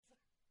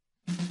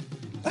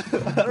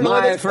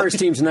My first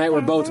team tonight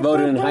were both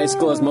voted in high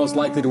school as most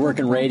likely to work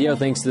in radio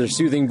thanks to their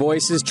soothing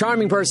voices,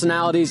 charming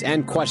personalities,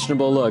 and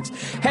questionable looks.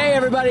 Hey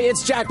everybody,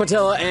 it's Jack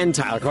Patilla and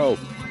Tyler Cove.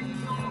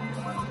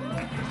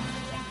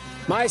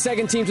 My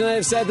second team tonight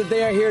have said that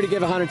they are here to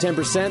give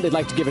 110%. They'd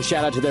like to give a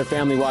shout out to their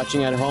family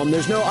watching at home.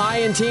 There's no I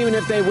in team, and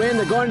if they win,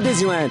 they're going to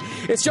Disneyland.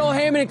 It's Joel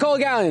Heyman and Cole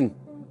Gallen.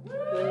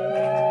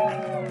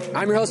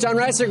 I'm your host, John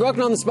Reisinger.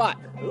 Welcome On the Spot.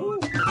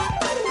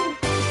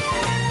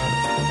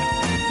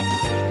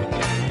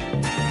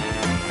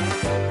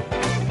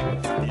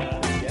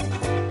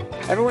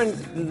 Everyone,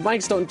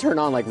 mics don't turn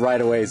on like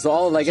right away. So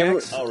all like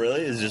everyone, oh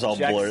really? It's just all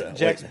blurred.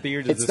 Jack's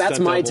beard is that's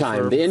my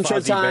time. The intro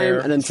time,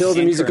 and until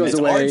the music goes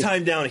away, it's our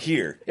time down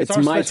here. It's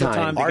my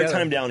time. Our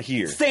time down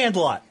here.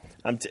 Sandlot.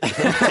 I'm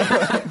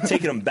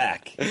taking them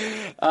back.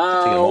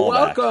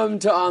 Welcome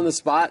to On the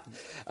Spot.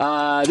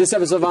 This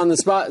episode of On the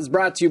Spot is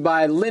brought to you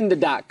by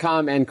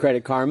Lynda.com and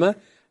Credit Karma.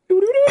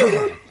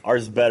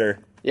 Ours is better.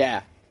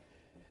 Yeah,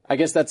 I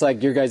guess that's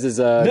like your guys'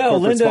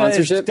 corporate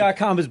sponsorship.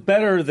 Lynda.com is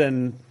better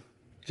than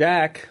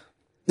Jack.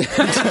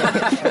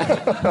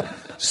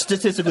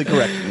 Statistically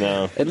correct.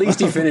 No. At least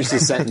he finished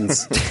his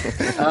sentence.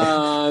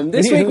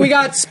 This week we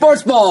got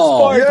Sports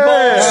Ball.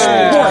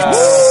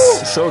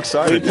 Sports. So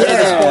excited.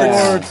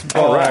 Sports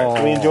Ball. All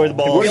right. We enjoy the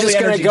ball. We're just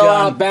going to go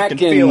out back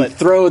and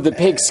throw the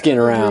pigskin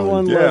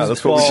around. Yeah,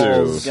 that's what we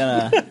do.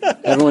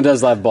 Everyone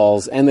does love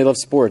balls, and they love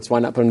sports. Why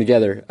not put them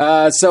together?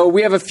 So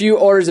we have a few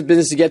orders of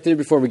business to get through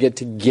before we get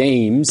to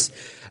games.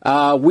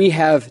 We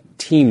have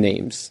team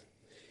names.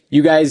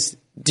 You guys...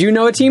 Do you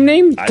know a team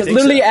name? Because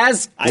literally,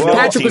 as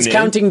Patrick was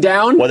counting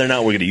down, whether or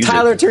not we're going to use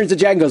Tyler it. turns to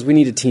Jack and goes, "We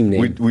need a team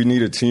name. We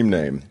need a team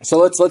name." So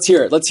let's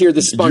hear it. Let's hear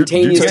the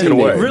spontaneous you take team it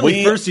away. name.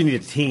 Really, first you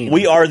need a team.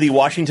 We are the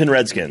Washington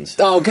Redskins.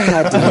 Oh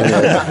God! Damn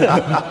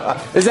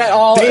it. Is that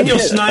all? Daniel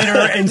Snyder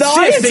and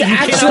that you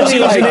cannot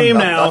change the name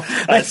now.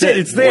 That's it.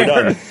 It's there.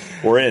 We're done.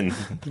 We're in.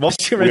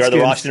 We are the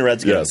Washington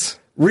Redskins. Yes.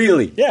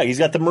 Really? Yeah, he's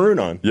got the maroon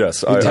on.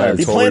 Yes, I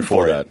totally planned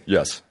for that.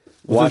 Yes.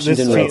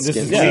 Washington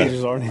Redskins.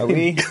 Are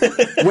we?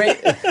 Wait.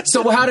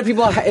 So how do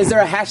people? Is there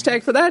a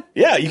hashtag for that?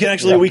 Yeah, you can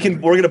actually. We're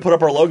going to put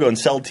up our logo and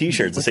sell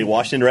T-shirts that say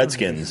Washington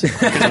Redskins.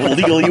 Because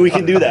legally, we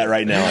can do that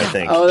right now. I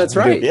think. Oh, that's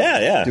right.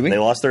 Yeah. They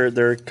lost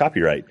their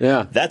copyright.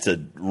 Yeah. That's a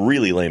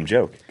really lame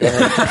joke.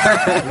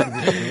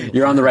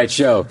 You're on the right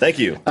show. Thank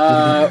you.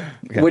 What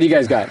do you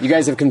guys got? You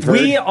guys have conferred.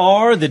 We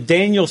are the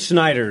Daniel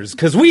Snyders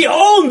because we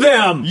own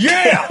them.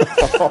 Yeah. We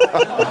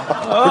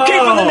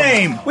came from the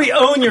name. We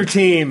own your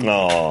team.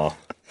 Aw.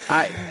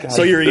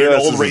 So you're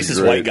an old racist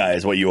great. white guy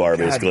is what you are,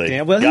 basically.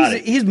 Damn. Well,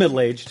 he's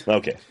middle-aged.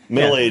 Okay.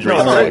 Middle-aged No,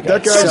 racist white guy.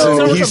 that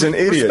guy's he's an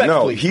idiot.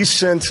 No, Respectfully. he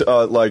sent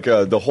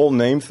the whole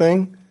name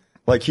thing.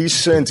 Like he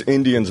sent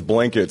Indians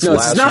blankets No, this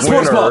last is not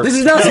winter. sports ball. This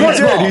is not sports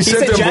He did. ball. He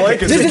sent them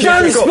blankets. This is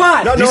not a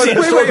spot. No, Wait,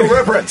 historical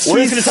reference.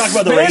 We're just going to talk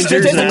about the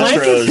Rangers and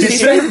Astros. He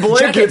sent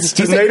blankets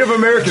to Native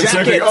Americans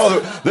thinking,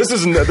 "Oh, this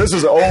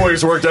has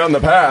always worked out in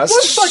the past."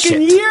 What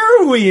fucking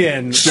year are we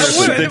in?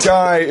 Seriously, the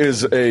guy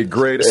is a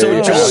great So,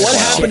 A. Joel, what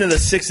happened in the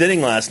sixth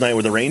inning last night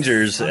with the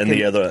Rangers and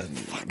the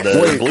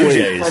Blue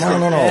Jays?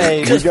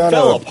 No. Just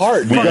fell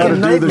apart. We got to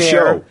do the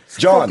show,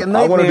 John.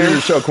 I want to do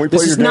the show. Can we play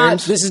This your is not.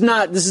 games? This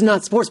is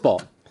not sports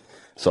ball.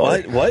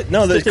 Sorry. What?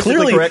 No, there's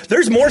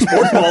more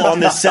sports ball on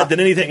this set than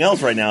anything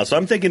else right now. So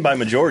I'm thinking by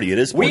majority it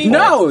is sports ball.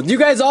 No, you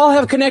guys all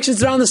have connections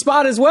that are on the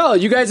spot as well.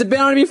 You guys have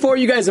been on it before.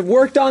 You guys have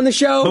worked on the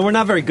show. But we're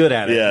not very good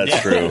at it. Yeah, it's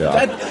true.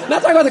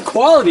 Not talking about the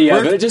quality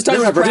of it, just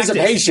talking about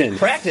participation.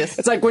 Practice.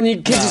 It's like when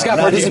you kids just got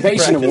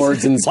participation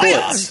awards in sports.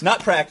 Playoffs. Not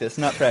practice.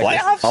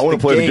 Playoffs? I want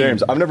to play the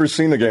games. I've never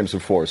seen the games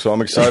before, so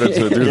I'm excited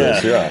to do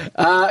this.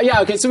 Yeah.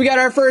 Okay, so we got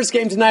our first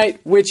game tonight,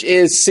 which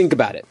is Think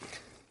About It.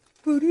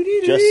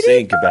 Just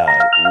think about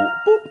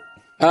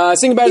it.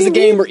 Think About It is a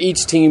game where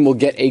each team will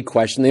get a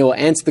question. They will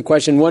answer the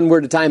question one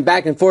word at a time,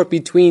 back and forth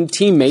between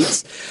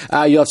teammates.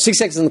 You'll have 6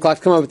 seconds on the clock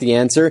to come up with the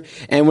answer,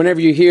 and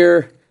whenever you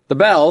hear the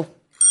bell,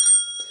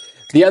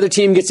 the other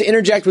team gets to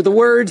interject with a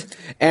word,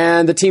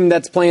 and the team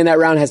that's playing that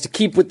round has to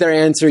keep with their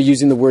answer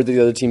using the word that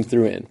the other team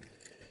threw in.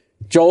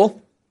 Joel?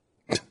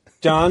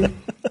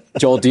 John?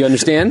 Joel, do you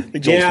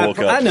understand? Joel's woke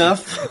up.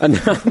 Enough. I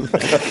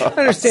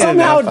understand.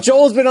 Somehow enough.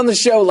 Joel's been on the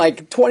show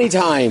like 20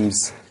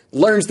 times.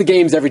 Learns the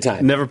games every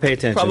time. Never pay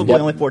attention. Probably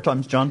only 4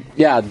 times, John.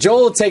 Yeah,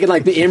 Joel taking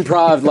like the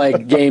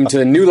improv game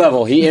to a new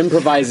level. He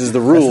improvises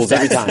the rules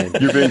every time.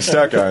 You're being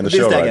stat guy on the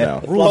show right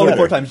now. Only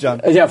 4 times, John.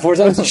 Yeah, 4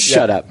 times?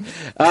 Shut up.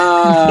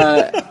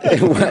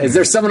 Is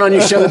there someone on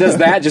your show that does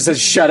that? Just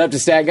says shut up to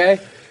stat guy?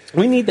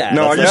 We need that.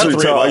 No, I That's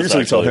usually three of us, tell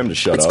actually. him to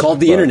shut up. It's called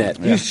the internet.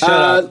 You shut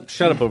up.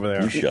 Shut up over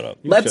there. You shut up.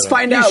 Let's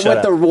find out shut what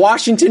up. the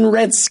Washington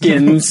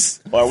Redskins...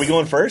 Well, are we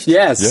going first?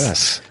 Yes.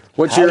 Yes.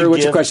 What's How to your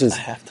give questions? a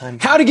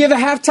halftime- How to give a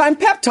halftime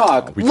pep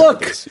talk. We got Look,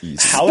 this easy.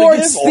 How to give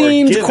or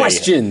sports-themed give a-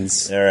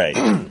 questions. All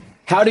right.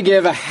 How to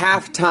give a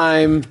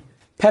halftime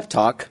pep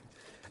talk.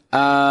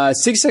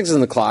 6 seconds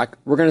on the clock.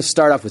 We're going to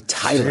start off with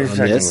Tyler on 6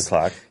 seconds this. on the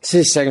clock.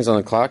 6 seconds on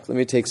the clock. Let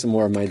me take some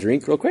more of my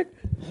drink real quick.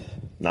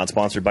 Not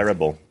sponsored by Red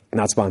Bull.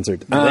 Not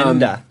sponsored.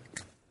 Linda.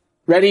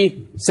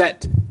 Ready,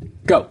 set,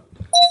 go.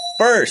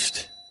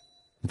 First,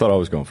 I thought I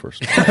was going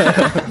first.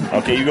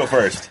 Okay, you go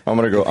first. I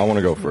want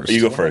to go first.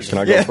 You go first. Can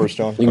I go first,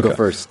 John? You can go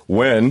first.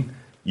 When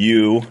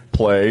You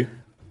play,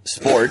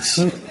 sports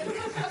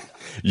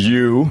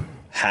you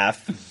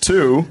have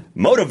to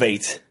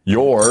motivate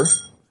your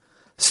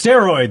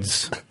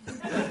Steroids.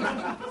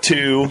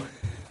 to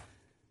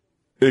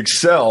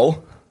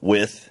excel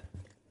with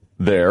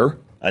their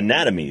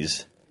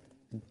anatomies.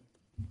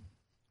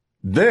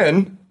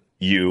 then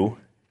You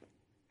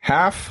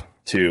have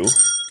to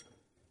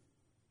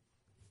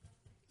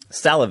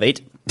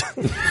Salivate.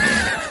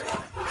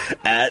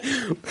 at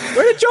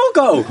Where did Joel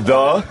go?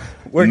 the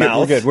We're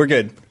Mouth. good. We're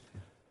good.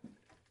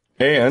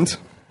 and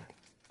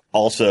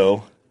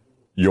also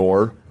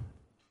your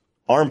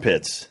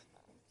armpits.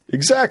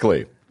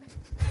 exactly.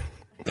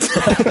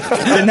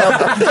 Didn't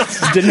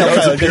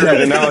help.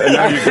 Period. And now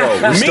you go.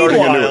 We're starting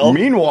Meanwhile- anew.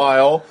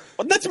 Meanwhile,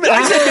 That's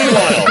I said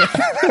meanwhile.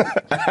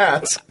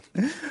 at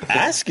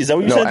Ask? Is that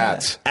what you No, said?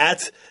 at.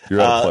 At You're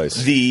out of place.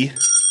 the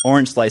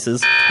Orange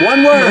slices.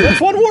 One word. that's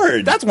one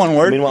word. That's one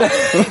word. Meanwhile,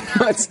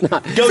 No, it's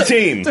not. go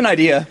team. It's an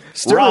idea.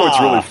 steroids Rah.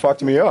 really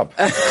fucked me up.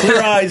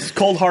 Clear eyes,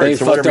 cold They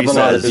hearts, or fucked whatever up he a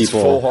lot of says. It's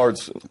people. full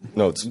hearts.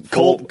 No, it's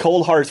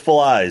Cold hearts, full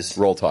eyes.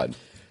 roll tide.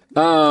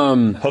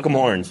 Hook 'em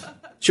horns.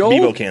 Joel,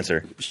 Bevo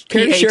cancer.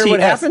 care to share what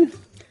PATS. happened?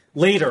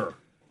 Later.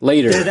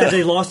 Later. Have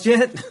they lost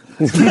yet?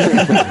 I'm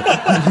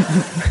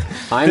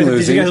Did you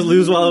losing. guys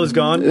lose while I was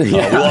gone? We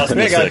lost in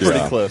the We got sixth.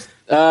 pretty close.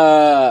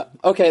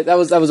 Okay, that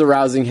was a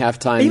rousing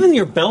halftime. Even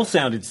your bell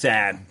sounded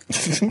sad at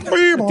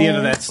the end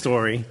of that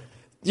story.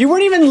 You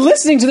weren't even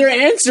listening to their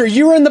answer.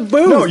 You were in the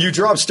booth. No, you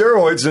dropped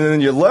steroids and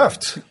then you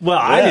left. Well,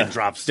 I didn't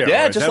drop steroids.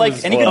 Yeah, just That like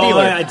was- any good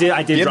dealer. I did.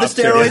 I did. Give the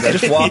drop steroids,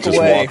 just walk Just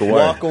away. walk away.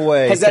 Walk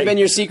away. Has that been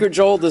your secret,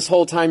 Joel, this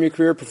whole time in your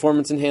career,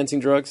 performance-enhancing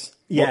drugs?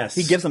 Yes,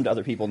 He gives them to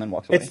other people and then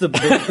walks away. It's the.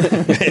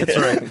 That's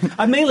right.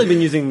 I've mainly been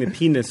using the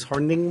penis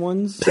hardening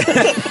ones.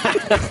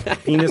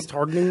 Penis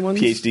hardening ones.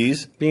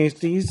 PhDs.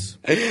 PhDs.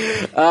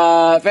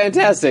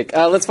 Fantastic.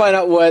 Let's find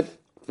out what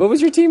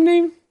was your team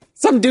name?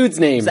 Some dude's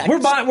name. We're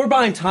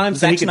buying time so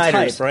Zack he can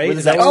Snyder's. type, right? With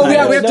Is that Zack what Oh,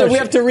 yeah, it is? we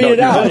have to read it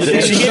out. She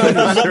gave him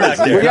a thumbs up back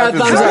there. We got a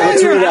thumbs up.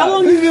 Let's read it How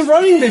long out. have you been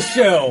running this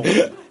show?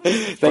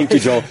 Thank you,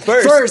 Joel.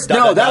 First,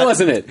 no, that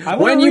wasn't it. wanna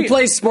When you read-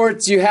 play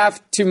sports, you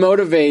have to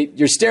motivate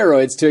your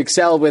steroids to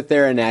excel with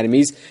their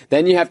anatomies.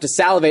 Then you have to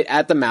salivate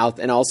at the mouth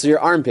and also your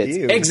armpits.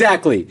 Ew.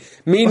 Exactly.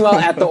 Meanwhile,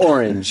 at the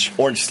orange.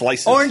 Orange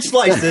slices. Orange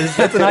slices.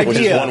 That's an Which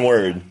is idea. one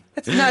word.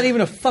 That's not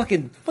even a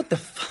fucking. What the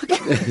fuck?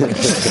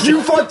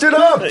 You fucked it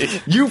up.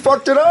 You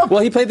fucked it up.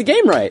 Well, he played the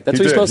game right. That's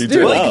He what he's did, supposed he to do.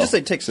 did. Well, you Wow. can just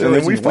say take and steroids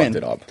then we and win. fucked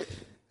it up.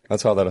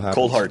 That's how that happens.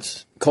 Cold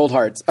hearts. Cold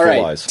hearts. All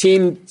right. eyes.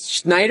 Team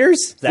Schneiders?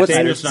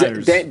 Daniel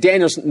Snyder's.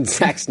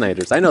 Zack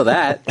Snyder's. I know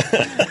that.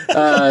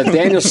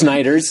 Daniel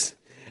Schneiders.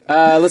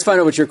 Let's find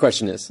out what your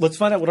question is. Let's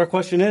find out what our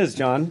question is,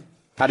 John.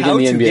 How to How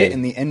get to in the get NBA.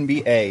 in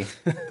the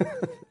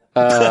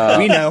NBA.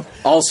 We know.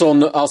 Also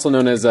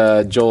known as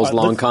Joel's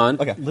long con.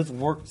 Okay. Let's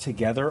work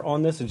together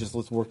on this, and just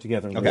let's work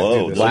together. And Okay. let's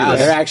do Whoa, this. look at Wow, this.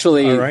 they're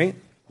actually. All right.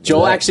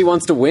 Joel actually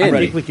wants to win. I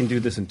think we can do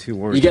this in 2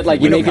 words. You get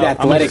like you make it I'm gonna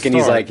athletic, and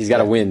he's start. like he's got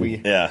to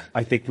win. Yeah.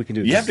 I think we can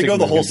do this. You have to go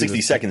the whole Stick with 60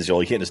 this. seconds,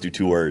 Joel. You can't just do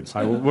 2 words.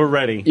 All right, we're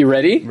ready. You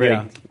ready?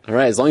 Yeah. All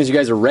right. As long as you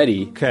guys are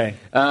ready. Okay.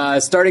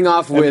 Starting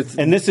off with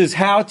And this is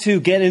how to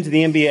get into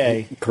the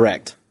NBA.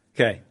 correct.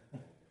 Okay.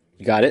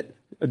 You got it.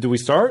 Do we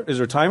start? Is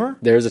there a timer?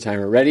 There's a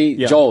timer. Ready?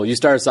 Yeah. Joel, you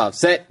start us off.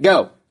 Set.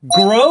 Go.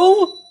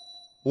 Grow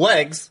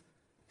Legs.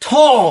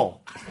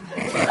 tall.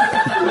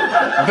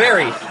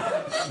 Very.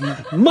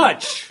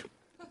 Much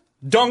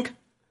Dunk.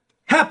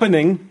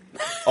 happening.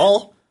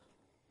 All.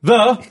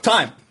 The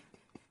Time.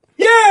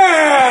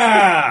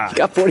 yeah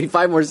Got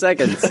 45 more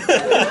seconds.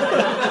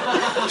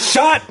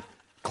 shot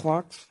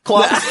clocks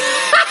Clocks.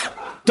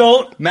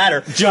 don't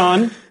Matter.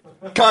 John.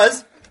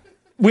 Cause.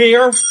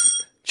 We're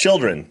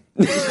Children.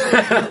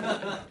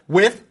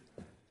 With.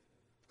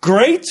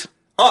 great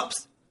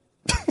Ups.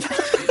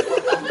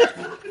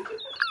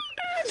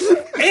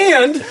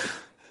 and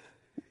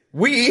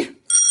We.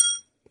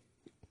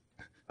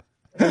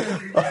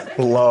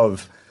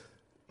 Love.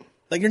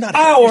 Like you're not.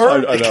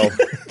 our I know.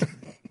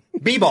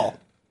 B-ball.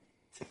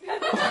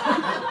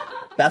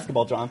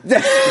 Basketball, John.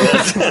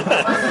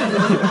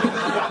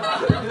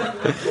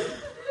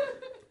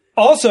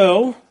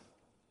 also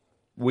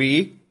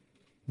We.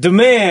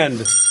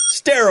 demand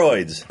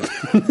Steroids.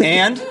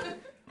 And.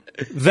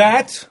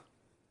 that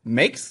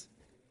Makes.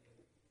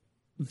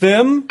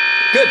 them.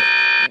 Good.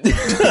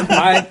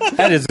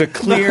 That is a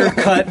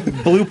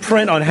clear-cut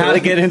blueprint on how to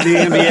get into the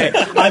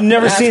NBA. I've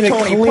never Ask seen a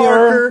Tony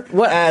clearer.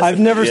 Parker. Ask I've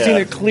never Yeah. seen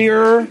a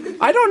clearer.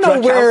 I don't know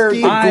where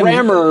the I'm-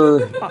 grammar.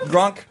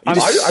 Gronk.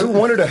 I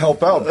wanted to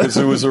help out because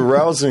it was a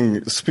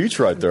rousing speech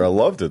right there. I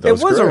loved it. That It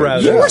was a great.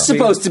 rousing You Yeah. were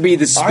supposed to be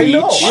the speech. I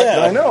know.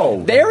 Yeah. I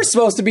know. They were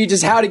supposed to be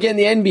just how to get in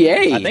the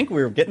NBA. I think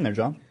we were getting there,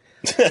 John.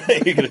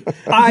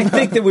 I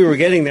think that we were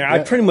getting there. I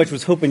pretty much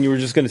was hoping you were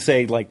just going to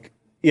say like.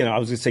 I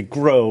was going to say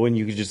grow, and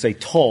you could just say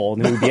tall,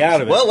 and then we'd be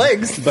out of it. Well,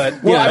 legs.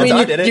 But Well, yeah, I mean,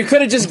 I did it. you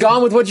could have just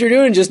gone with what you're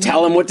doing and just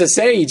tell them what to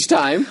say each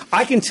time.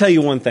 I can tell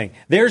you one thing.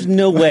 There's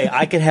no way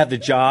I could have the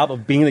job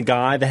of being the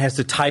guy that has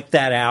to type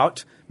that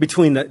out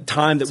between the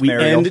time that we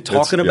Mariel. end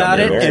talking about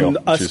it Mariel. and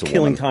us She's a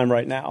killing woman. time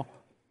right now.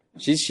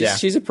 She's Yeah.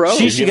 she's a pro.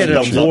 She should get an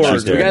thumbs up. award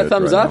She's We got a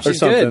thumbs up. or She's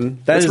something.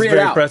 good. That Let's is read it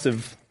very out.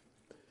 impressive.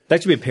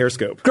 That should be a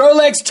Periscope. Grow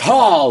legs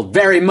tall,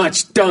 very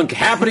much dunk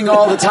happening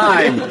all the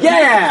time.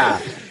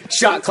 Yeah!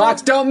 Shot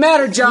clocks don't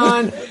matter,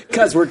 John,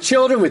 because we're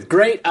children with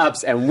great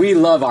ups and we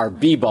love our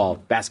b-ball.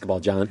 Basketball,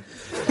 John.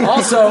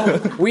 Also,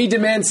 we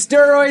demand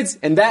steroids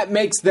and that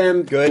makes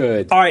them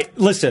good. All right,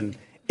 listen.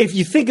 If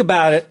you think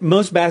about it,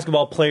 most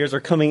basketball players are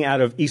coming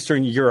out of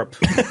Eastern Europe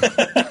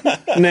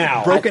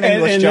now. Broken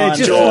English, and John. it's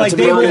just Joel, like To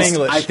they be will, honest,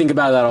 English. I think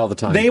about that all the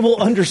time. they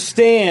will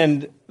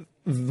understand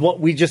what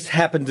we just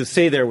happened to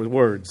say there with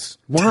words.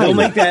 Why? They'll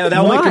make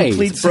that'll Why? make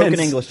complete It's sense. Broken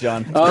English,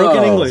 John. It's broken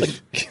Oh.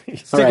 English.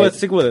 All right.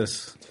 Stick with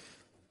us.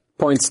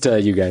 Points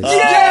to you guys.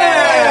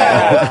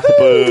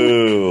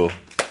 Boo.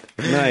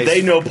 Nice.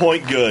 They know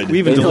point good. We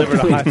even delivered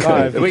a high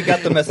five. We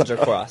got the message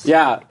across.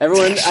 Yeah,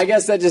 everyone, I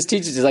guess that just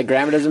teaches us, like,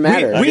 grammar doesn't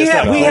matter. We guess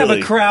have not we have a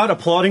totally. crowd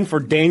applauding for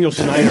Daniel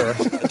Schneider.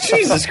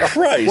 Jesus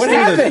Christ. What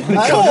happened?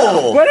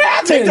 Cole. What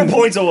happened? Take the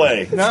points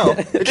away. No,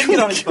 it didn't get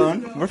on his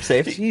phone. We're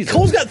safe.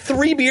 Cole's got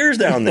 3 beers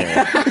down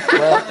there.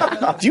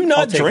 Do you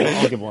not drink?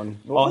 I'll give one.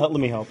 Let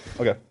me help.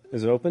 Okay.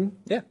 Is it open?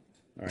 Yeah.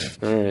 All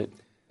right.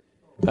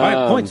 All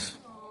right, points.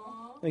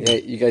 Yeah,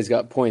 you guys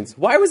got points.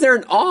 Why was there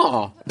an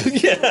awe?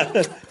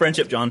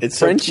 Friendship, John. It's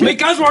Friendship.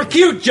 Make us more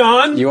cute,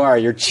 John. You are.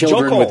 You're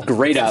children Joel. with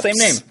great ups. Same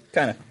name,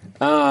 kind of.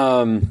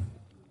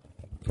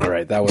 All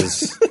right, that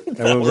was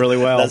That went really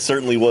well. That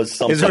certainly was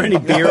something. Is there any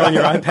beer on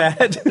your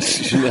iPad?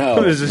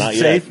 no. Is this not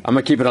yet. safe? I'm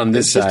gonna keep it on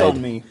this Just side. on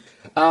me.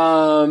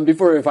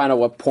 Before we find out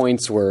what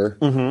points were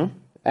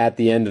at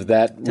the end of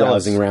that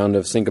rousing round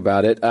of Think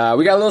About It,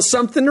 we got a little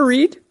something to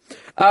read.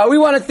 We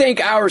want to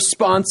thank our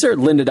sponsor,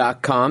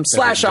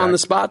 lynda.com/on the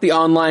spot, the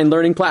online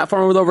learning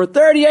platform with over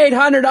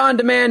 3,800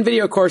 on-demand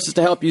video courses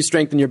to help you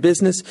strengthen your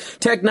business,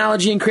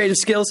 technology, and creative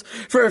skills.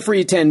 For a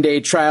free 10-day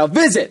trial,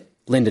 visit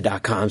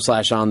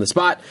lynda.com/on the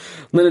spot.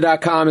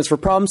 Lynda.com is for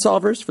problem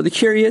solvers, for the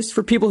curious,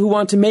 for people who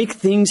want to make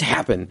things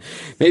happen.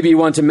 Maybe you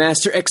want to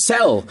master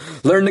Excel,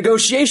 learn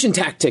negotiation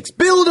tactics,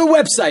 build a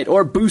website,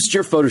 or boost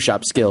your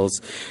Photoshop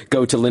skills.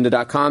 Go to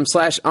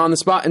lynda.com/on the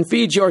spot and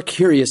feed your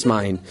curious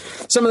mind.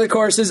 Some of the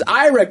courses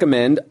I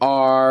recommend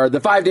are the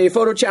 5-day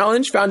photo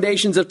challenge,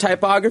 foundations of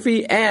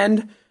typography,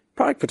 and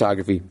product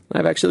photography.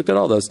 I've actually looked at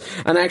all those.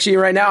 And actually,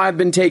 right now, I've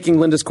been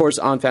taking Linda's course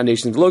on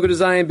foundations of logo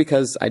design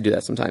because I do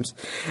that sometimes.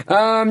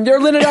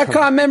 Your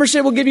Lynda.com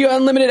membership will give you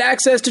unlimited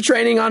access to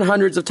training on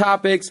hundreds of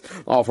topics,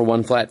 all for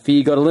one flat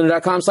fee. Go to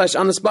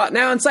Lynda.com/on the spot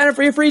now and sign up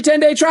for your free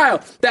 10-day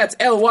trial. That's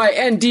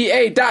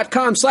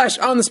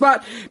LYNDA.com/on the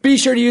spot. Be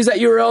sure to use that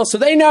URL so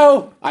they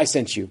know I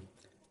sent you.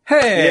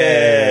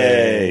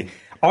 Hey.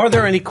 Are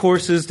there any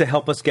courses to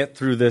help us get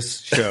through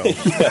this show?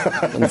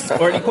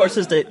 Or any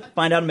courses to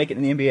find out and make it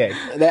in the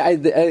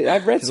NBA.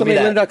 I've read so be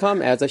many that.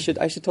 Lynda.com ads. I should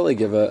totally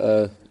give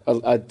a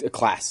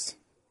class.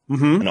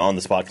 An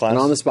on-the-spot class? An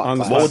on-the-spot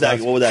class. What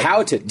would that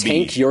How to be?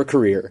 tank your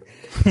career.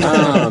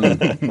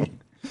 Find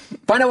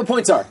out what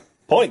points are.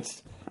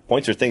 Points.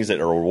 Points are things that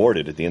are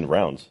awarded at the end of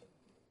rounds.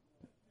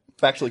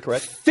 Factually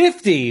correct.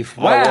 50.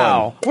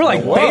 Wow. We're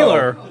like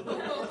Baylor.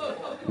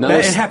 No,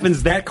 It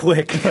happens that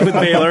quick with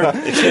Baylor.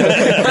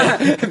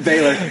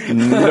 Baylor.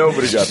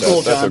 Nobody got that.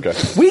 Cool, That's John.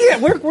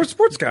 okay. We're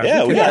sports guys.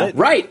 Yeah, we got it.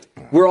 Right.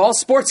 We're all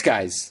sports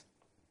guys.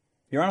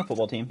 You're on a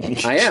football team.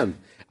 I am.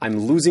 I'm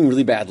losing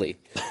really badly.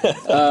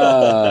 Is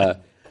that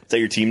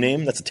your team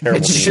name? That's a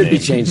terrible It team should name. be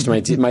changed to my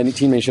team. My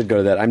team name should go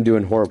to that. I'm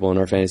doing horrible in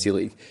our fantasy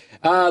league.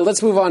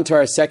 Let's move on to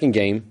our second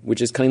game,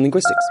 which is cunning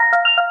linguistics.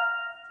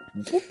 I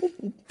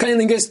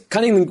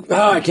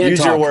can't Use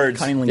talk. your words.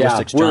 Cunning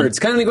linguistics, Yeah, John. words.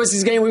 Cunning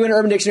linguistics game. We went to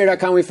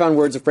UrbanDictionary.com. We found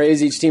words or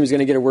phrases. Each team is going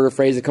to get a word or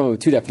phrase. They come up with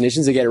 2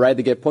 definitions. They get it right.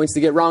 They get points.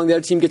 They get it wrong. The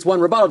other team gets 1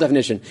 rebuttal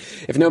definition.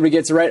 If nobody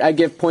gets it right, I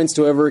give points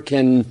to whoever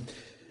can.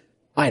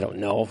 I don't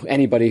know.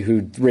 Anybody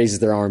who raises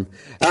their arm.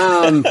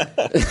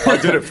 I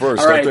did it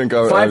first. All right. I think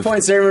 5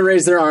 points to everyone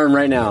raise their arm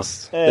right now.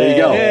 There you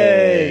go.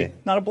 Hey,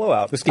 not a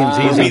blowout. This game's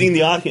We're easy. beating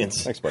the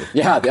audience. Thanks, buddy.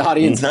 Yeah, the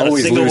audience Not a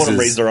always single one loses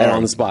raised their and arm.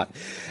 on the spot.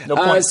 No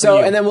points So, for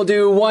you. and then we'll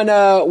do one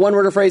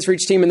word or phrase for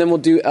each team, and then we'll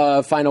do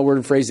a final word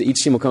and phrase that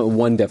each team will come up with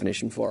 1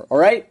 definition for. All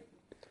right?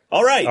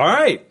 All right. All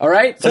right. All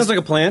right? Sounds like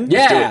a plan.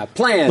 Yeah,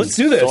 plan. Let's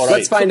do this. All right.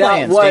 Let's find What's the out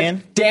plan, what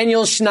Stan?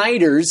 Daniel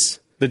Schneider's,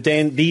 The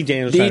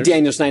Daniel Snyder.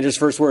 Daniel Schneider's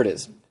first word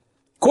is.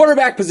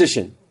 Quarterback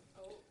position.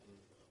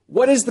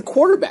 What is the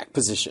quarterback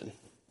position?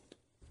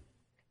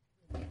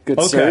 Good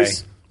Okay.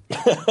 sirs.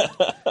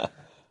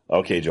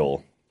 Okay,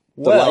 Joel.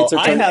 Well, lights are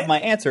I turned- have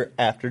my answer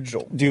after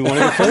Joel. Do you want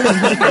to go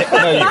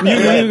first?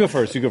 you go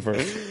first. You go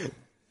first.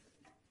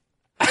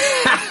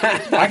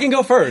 I can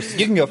go first.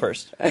 You can go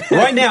first.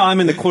 Right now, I'm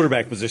in the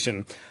quarterback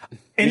position.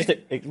 And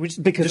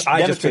because just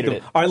I just took demonstrated them.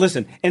 it. All right,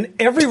 listen. In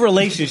every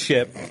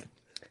relationship,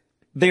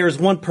 there's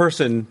one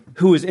person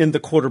who is in the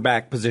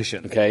quarterback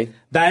position. Okay.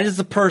 That is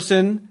the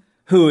person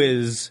who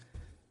is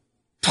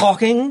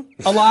talking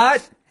a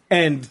lot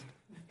and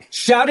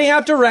shouting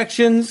out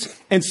directions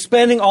and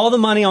spending all the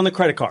money on the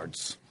credit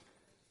cards.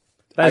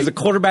 That is the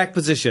quarterback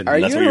position. Are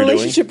you That's in what a you're doing?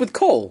 relationship with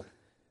Cole?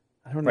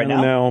 Right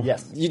now? know.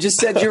 Yes. You just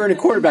said you're in a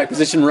quarterback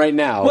position right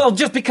now. Well,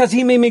 just because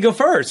he made me go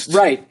first.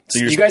 right.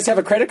 So You guys have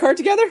a credit card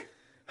together?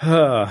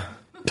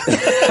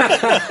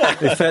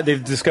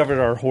 They've discovered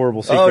our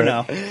horrible secret. Oh,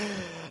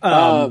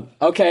 no.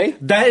 Okay.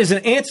 That is an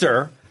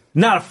answer.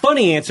 Not a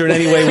funny answer in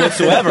any way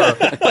whatsoever,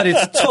 but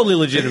it's a totally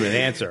legitimate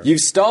answer. You've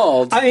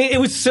stalled. I mean,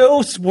 it was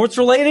so sports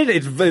related.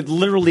 It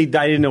literally,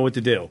 I didn't know what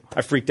to do.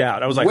 I freaked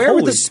out. I was like, Where were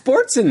holy the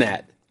sports in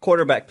that?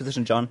 Quarterback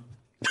position, John.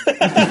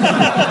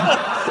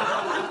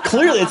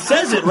 Clearly, it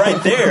says it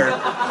right there.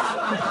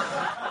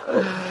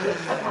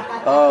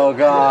 Oh,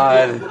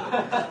 God.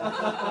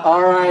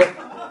 All right.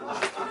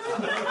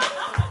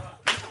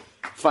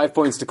 5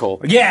 points to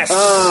Cole. Yes.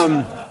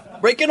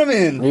 Breaking them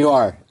in. You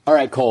are. All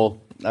right,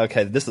 Cole.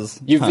 Okay, this is...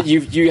 You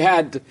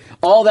had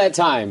all that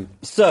time.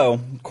 So,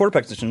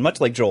 quarterback position,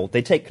 much like Joel,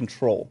 they take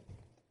control.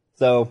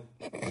 So,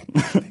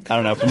 I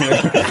don't know, from here.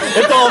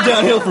 It's all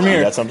downhill from You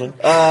here. got something?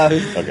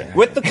 Okay.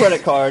 With the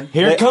credit card.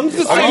 Here comes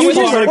the Are you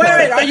just,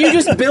 wait, are you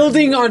just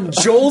building on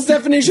Joel's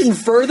definition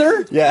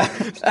further? Yeah.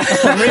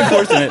 I'm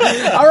reinforcing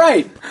it. All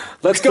right.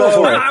 Let's go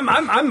for it.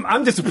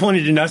 I'm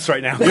disappointed in us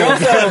right now. You're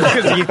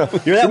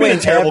that way in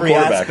terrible every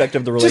quarterback. aspect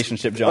of the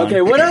relationship, John.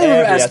 Okay, what other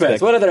Every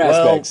aspects? What other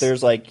Well, aspects?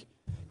 there's like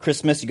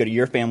Christmas, you go to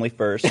your family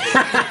first.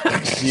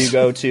 You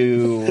go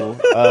to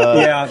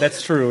Yeah,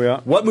 that's true. Yeah.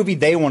 what movie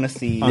they want to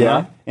see.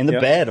 Yeah. In the Yeah.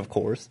 bed, of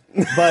course.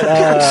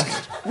 But,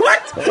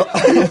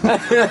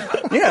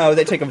 What? you know,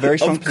 they take a very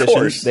strong Of position.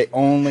 course. They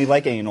only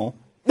like anal.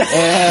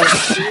 And,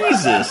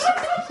 Jesus.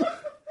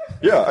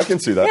 Yeah, I can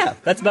see that. yeah,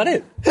 that's about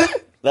it.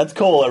 That's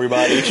Cole,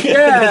 everybody.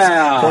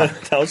 Yeah.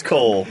 That was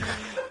Cole.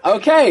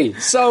 Okay,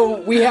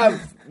 so we have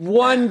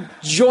one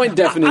joint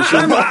definition.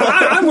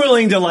 I'm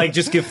willing to like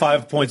just give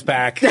 5 points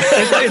back.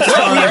 It's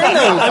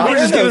fine. We're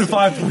just giving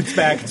 5 points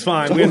back. It's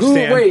fine. We Who?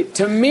 understand. Wait,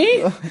 to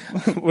me? I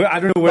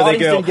don't know where they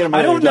Audience go. didn't get 'em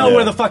I don't ready, know John.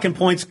 where the fucking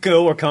points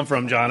go or come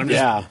from, John. I'm just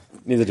Yeah,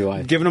 neither do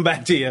I. giving them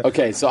back to you.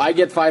 Okay, so I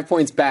get 5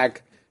 points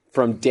back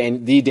from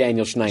the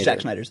Daniel Schneider.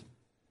 Zack Snyder's.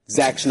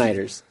 Zack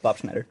Schneider's. Bob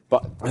Schneider.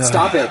 But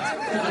stop it.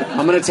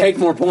 I'm going to take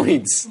more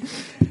points.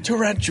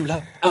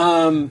 Tarantula.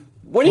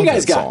 What do you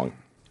guys That got? song.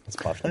 It's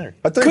Bob Schneider.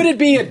 I think, Could it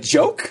be a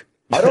joke?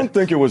 I don't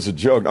think it was a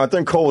joke. I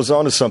think Cole was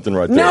onto something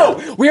right there.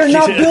 No, we are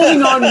not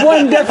building on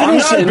one I'm not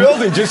definition.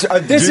 building. Just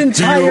This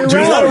entire do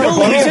you round. know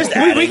Building, the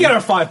just We get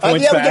our 5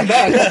 points back.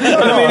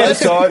 I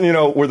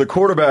thought, where the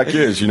quarterback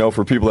is,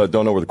 for people that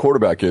don't know where the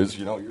quarterback is,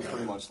 you're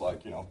pretty much like,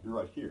 you're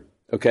right here.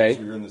 Okay.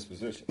 So you're in this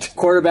position.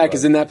 Quarterback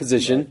is in that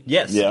position.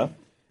 Yes. Yeah.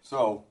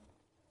 So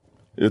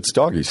it's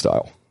doggy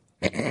style.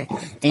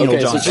 Anal Okay,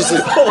 so John. it's just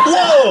Oh,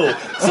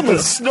 whoa! Someone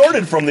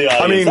snorted from the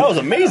audience. That was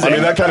amazing.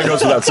 That kind of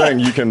goes without saying.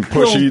 You can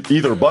push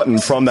either button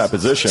from that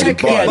position.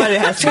 but it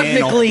has to be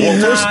anal. Technically,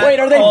 not wait,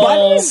 are they all,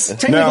 buttons?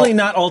 Technically,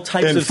 Now, not all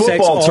types in of sex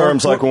football are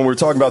terms, like when we're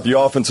talking about the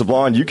offensive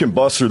line, you can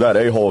bust through that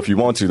a-hole if you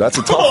want to. That's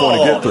a tough one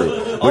to get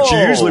through. But you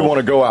usually want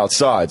to go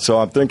outside. So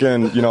I'm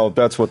thinking,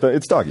 that's what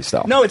it's doggy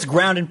style. No, it's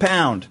ground and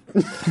pound.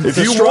 If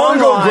you strong want to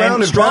go line,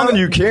 ground and strong pound,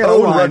 you can. I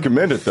would O-line.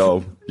 recommend it,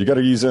 though. You got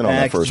to ease in on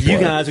that first play. You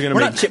guys are going to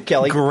We're make not Chip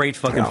Kelly. great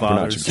fucking No, we're not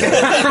fathers. Chip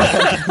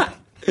Kelly.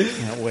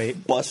 Can't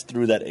wait. Bust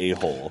through that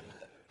a-hole.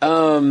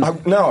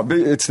 No,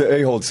 it's the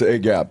a-hole. It's the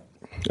a-gap.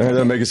 That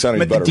doesn't make it sound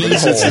any But the better.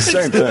 But it's the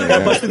same thing.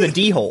 Gotta bust Man. through the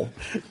D hole.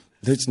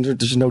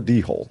 There's no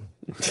D-hole.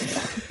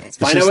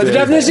 find out what the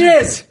definition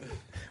is.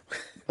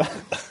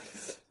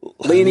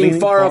 Leaning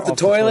far off the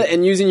toilet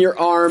and using your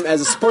arm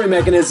as a supporting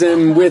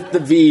mechanism with the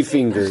V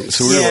fingers.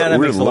 So we're, that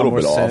we're makes a a lot little more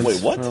bit off. sense.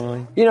 Wait,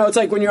 what? It's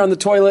like when you're on the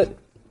toilet.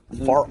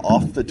 Far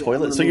off the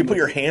toilet? So you put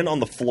your hand on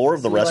the floor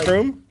of the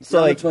restroom?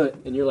 So like,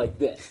 and you're like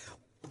this.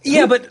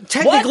 Yeah, but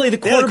technically the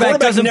quarterback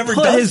doesn't never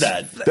put does his.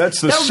 that.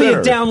 That's the That would be a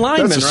center. down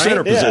lineman, That's the right?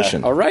 center Yeah.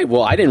 position. All right,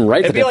 well, I didn't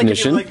write the it'd be like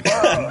if you're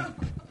definition.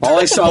 All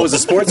I saw was a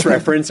sports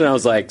reference, and I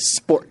was like,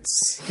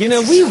 sports. We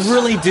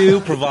really do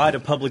provide a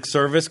public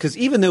service because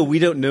even though we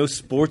don't know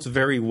sports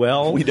very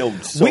well, We know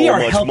so we are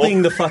much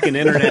helping more. the fucking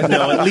internet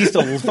know at least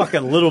a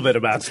fucking little bit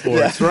about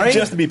sports, right?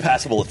 Just to be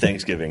passable at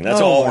Thanksgiving. That's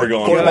all we're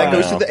going quarterback for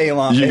goes now. through the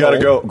A-line. You got to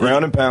go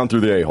ground and pound through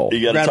the a-hole. You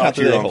got to Ground talk pound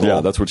to your through the uncle.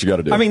 Yeah, that's what you got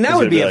to do. I mean, that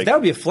would it'd be be a, like- that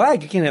would be a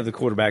flag. You can't have the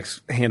quarterback's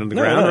hand on the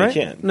No, ground, no, you right?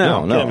 can't.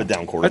 No, You can't have a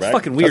down quarterback. That's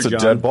fucking weird, that's a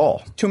John. dead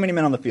ball. Too many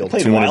men on the field.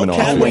 Played Too many men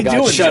Wildcat? off. Oh What my are you God,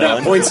 doing, shut John?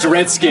 up. Points to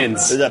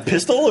Redskins. Is that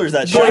pistol or is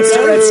that Points to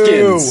shotgun?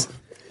 Redskins.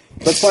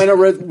 Let's find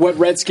out what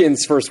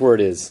Redskins' first word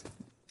is.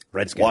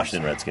 Redskins.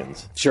 Washington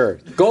Redskins. Sure.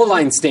 Goal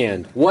line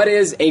stand. What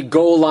is a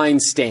goal line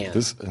stand?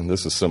 This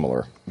is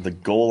similar. The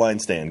goal line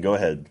stand. Go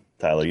ahead,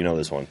 Tyler. You know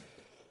this one.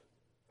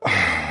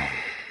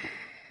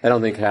 I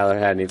don't think Tyler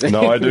had anything.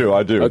 No, I do.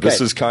 Okay.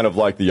 This is kind of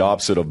like the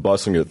opposite of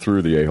busting it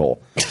through the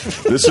a-hole.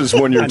 This is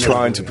when you're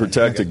trying to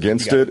protect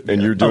against it,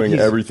 and you're doing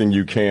everything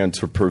you can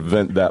to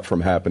prevent that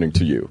from happening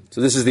to you.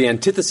 So this is the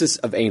antithesis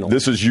of anal.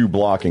 This is you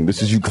blocking.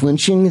 This is you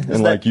clinching,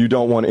 and like you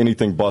don't want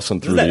anything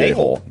busting through that the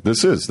a-hole? a-hole.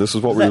 This is what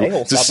that we're.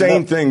 a-hole? It's the Stop it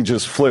same up. thing,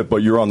 just flip, but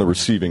you're on the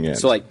receiving end.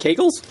 So like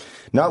Kegels?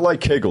 Not like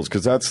Kegels,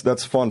 because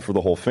that's fun for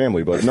the whole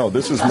family. But no,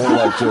 this is more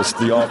like just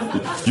the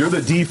off. You're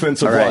the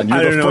defensive line.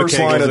 I You're don't the know first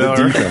what line of the Kegels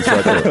are. defense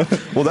right there.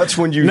 Well, that's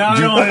when you. No.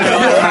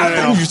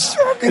 you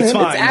It's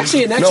fine. It's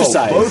actually an No,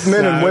 exercise. both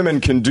men and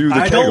women can do the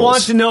I Kegels. don't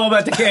want to know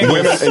about the Kegels.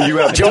 Women, and you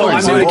have Joel, I'm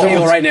toys doing a involved.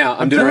 Kegel right now.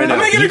 I'm doing it right now. I'm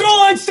making a goal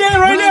line stand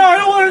right now. I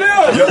don't want to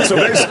do it. Yeah, so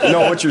basically, no,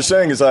 what you're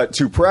saying is that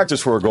to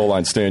practice for a goal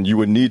line stand, you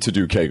would need to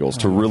do Kegels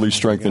to really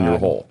strengthen your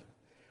hole.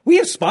 We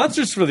have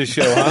sponsors for the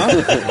show,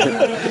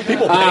 huh?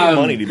 People pay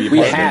money to be a We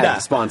part of have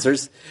that.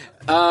 sponsors.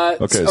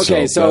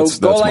 Okay, so that's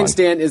goal line mine.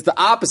 stand is the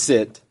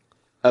opposite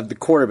of the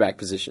quarterback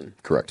position.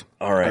 Correct.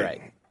 All right. All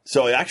right.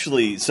 So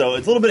it's a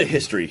little bit of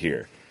history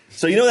here.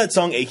 So you know that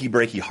song "Achy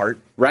Breaky Heart"?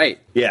 Right.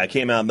 Yeah, it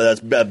came out.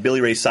 But that's Billy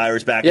Ray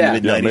Cyrus back Yeah.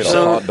 in the Yeah, mid made '90s.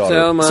 a hot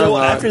daughter. So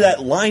after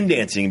that, line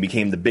dancing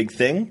became the big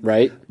thing.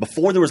 Right.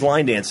 Before there was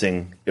line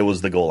dancing, it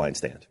was the goal line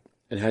stand.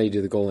 And how do you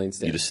do the goal line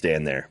stand? You just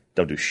stand there,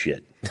 don't do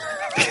shit.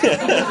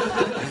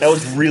 That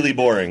was really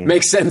boring.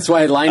 Makes sense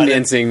why line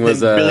dancing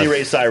was Then Billy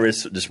Ray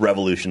Cyrus just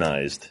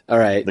revolutionized All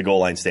right. the goal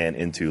line stand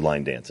into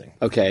line dancing.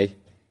 Okay.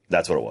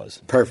 That's what it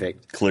was.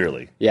 Perfect.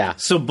 Clearly. Yeah.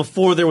 So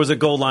before there was a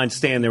goal line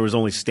stand, there was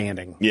only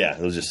standing. Yeah,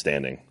 it was just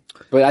standing.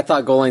 But I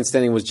thought goal line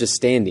standing was just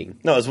standing.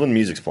 No, it's when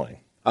music's playing.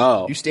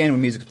 Oh. You stand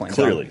when music's playing.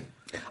 Clearly.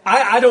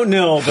 I don't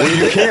know, but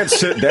You can't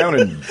sit down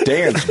and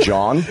dance,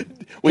 John.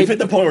 We've hit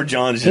the point where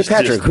John is Hey just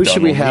Patrick, just who should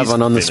done we when have he's on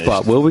the finished.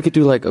 spot? Well, we could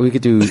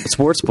do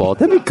sports ball.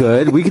 That'd be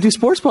good. We could do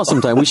sports ball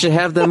sometime. We should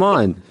have them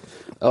on.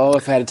 Oh,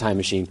 if I had a time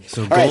machine.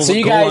 All right, so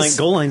you guys,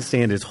 goal line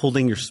stand is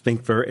holding your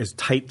sphincter as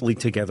tightly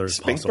together as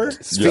possible.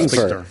 Sphincter?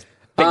 Sphincter.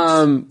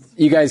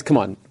 You guys, come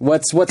on.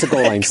 What's a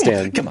goal line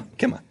stand? Come on.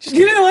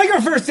 You didn't like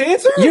our first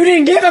answer? You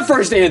didn't give a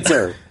first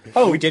answer.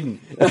 Oh, we didn't.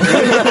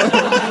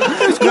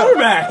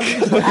 Quarterback.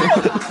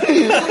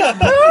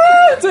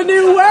 It's a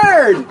new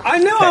word. I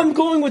know. I'm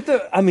going with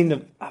the. I mean,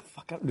 do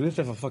we have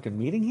to have a fucking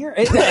meeting here?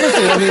 Listen,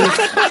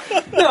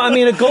 I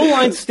mean, a goal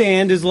line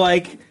stand is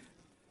like,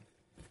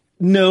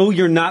 no,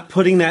 you're not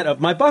putting that up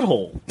my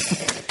butthole.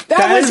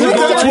 That was his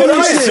that's what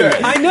I definition.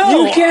 said. I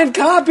know. You can't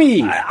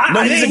copy.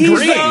 No, he's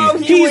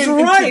agreeing. He's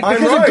right I'm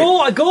because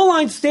right. a goal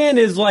line stand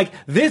is like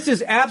this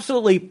is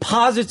absolutely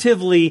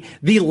positively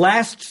the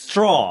last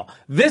straw.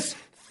 This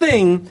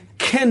thing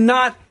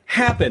cannot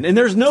happen, and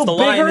there's no The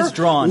line bigger is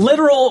drawn.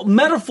 literal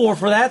metaphor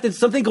for that than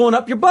something going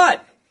up your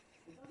butt.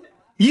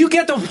 You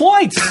get the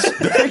points.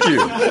 Thank you.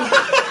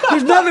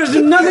 There's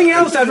nothing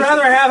else I'd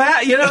rather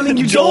have. You know, I mean,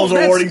 you Joel's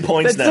don't. awarding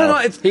points now.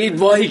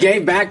 He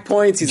gave back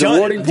points. He's John,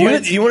 awarding do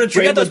points. you want to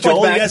trade got those with Joel?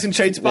 points You back. guys can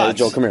trade spots.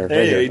 Joel, come here. There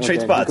Right you go. here. You trade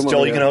Okay, spots. come over Joel,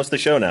 you here. can host the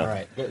show now. All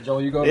right,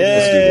 Joel, you go.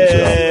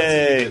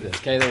 Yay!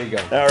 Okay, there you go.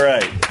 All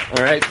right.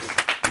 All right.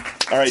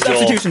 All right, Joel.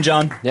 Substitution,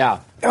 John. Yeah.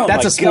 Oh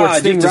That's my a sports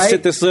God, thing, you have to right?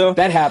 sit this low?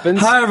 That happens.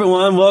 Hi,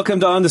 everyone. Welcome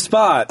to On the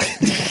Spot.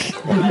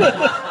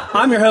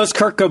 I'm your host,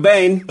 Kurt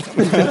Cobain.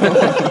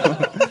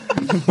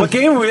 What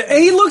game are we?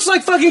 Hey, he looks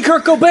like fucking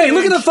Kurt Cobain.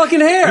 Look at the fucking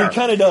hair. He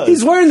kinda does.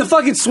 He's wearing the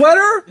fucking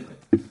sweater.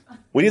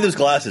 We need those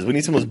glasses. We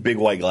need some of those big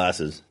white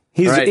glasses.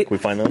 He's. All right. Can we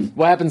find those?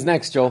 What happens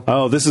next, Joel?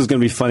 Oh, this is going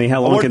to be funny.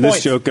 How long Award can this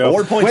points. joke go?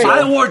 Award points, Wait, Joel. I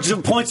award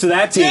points to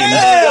that team.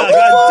 Yeah,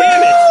 God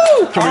damn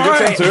it! Can we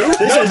get some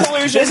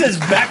too? This is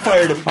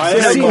backfired. All right,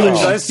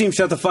 this team,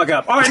 shut the fuck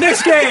up. All right,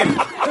 next game.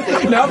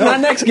 No, not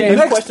next game.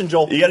 Next question,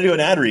 Joel. You got to do an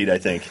ad read, I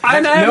think.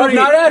 I'm No, ad read.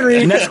 not ad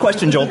read. Next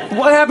question, Joel.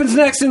 What happens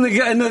next in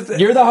the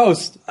You're the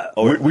host.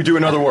 We do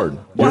another word.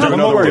 Do another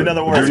word.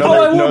 Another word. Do Oh,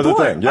 I another want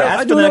thing. point. Yeah.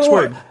 Ask for the next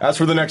word. Ask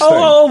for the next thing.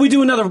 Oh, we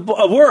do another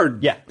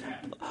word. Yeah.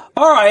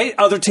 All right,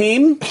 other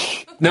team.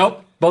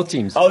 Nope. Both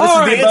teams. Oh, this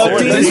All is the right, answer. both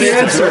This is the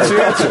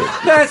teams. answer.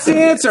 That's the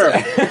answer.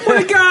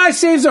 When a guy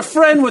saves a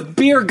friend with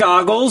beer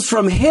goggles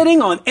from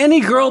hitting on any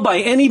girl by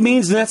any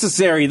means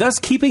necessary, thus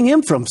keeping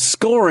him from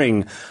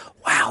scoring.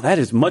 Wow, that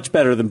is much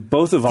better than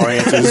both of our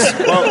answers.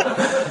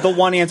 Well, the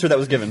one answer that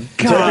was given.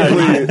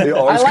 Technically, it I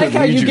always like could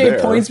how lead you gave there.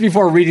 points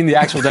before reading the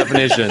actual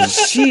definition.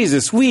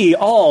 Jesus, we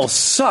all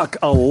suck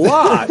a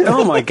lot.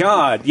 Oh my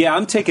God. Yeah,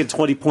 I'm taking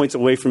 20 points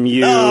away from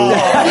you.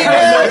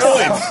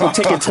 I'm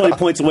taking 20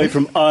 points away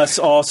from us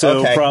also,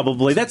 Okay.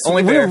 probably. That's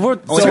Only fair. we're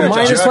Only So fair,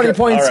 minus Jack. 20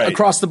 points All right.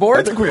 across the I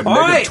board? think we have all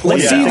negative right, 20.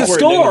 let's Yeah, see I the think we're at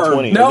score. negative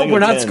 20. No, Negative we're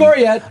not 10. score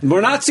yet.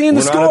 We're not seeing the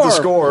We're score. not at the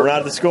score. We're not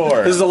at the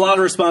score. This is a lot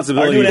of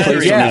responsibility Are you you an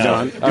place ad on me, read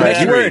John. now? All right,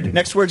 Next word.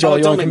 Next word, Joel, Joel.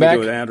 you want to come back?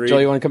 do an ad read.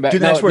 Joel, you want to come back? Do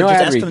the next word. No Just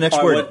ad ask read. for the next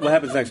All word. right, what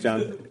happens next,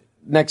 John?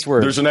 Next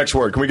word. There's a next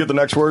word. Can we get the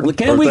next word?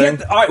 Can Or we thing?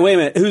 get... All right, wait a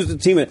minute. Who's the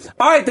team? All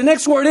right, the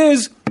next word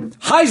is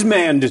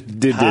Heisman.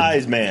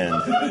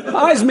 Heisman.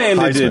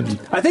 Heisman.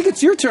 I think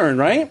it's your turn,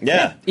 right?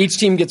 Yeah. Each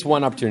team gets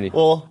one opportunity.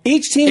 Well,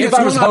 Each team If gets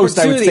I was one host,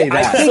 I would opportunity. say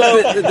that.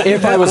 think that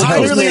If I was host.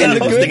 Clearly in not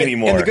the hosting good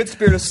anymore. in the good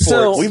spirit of sports,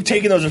 So- We've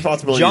taken those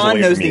responsibilities John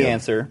away knows from the you.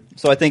 answer.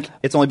 So I think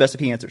it's only best if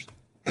he answers.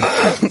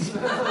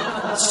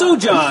 So,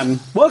 John,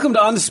 welcome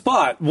to On the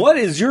Spot. What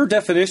is your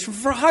definition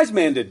for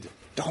Heisman?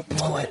 Don't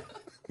blow it.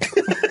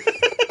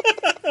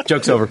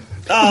 Joke's over.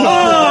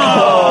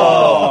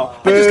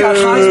 I just got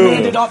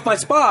Heisman off my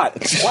spot.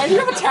 Why do you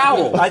have a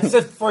towel? I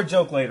said for a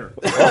joke later.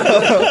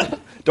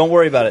 Don't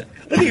worry about it.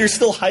 I think you're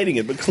still hiding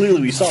it, but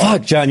clearly we saw it.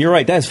 Fuck, John, you're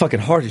right. That is fucking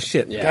hard as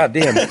shit. Yeah. God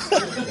damn.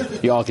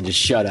 You all can just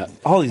shut up.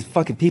 All these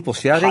fucking people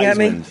shouting at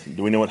me. Heisman.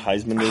 Do we know what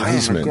Heisman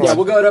is? Heisman. Yeah,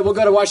 we'll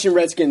go to Washington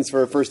Redskins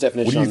for a first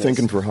definition. What are you on this.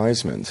 thinking for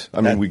Heisman?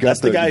 I mean, we got That's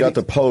the guy you got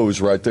who- the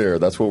pose right there.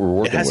 That's what we're It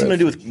working has with. something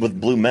to do with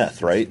blue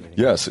meth, right?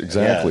 Yes,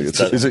 exactly.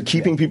 Yeah, Is it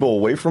keeping people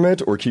away from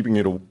it or keeping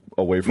it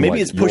away from? Maybe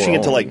like, it's pushing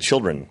your it to own? like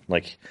children.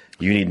 Like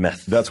you need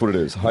meth. That's what it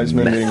is.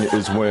 Heismaning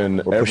is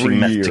when We're pushing every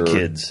meth year to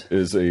kids.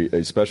 is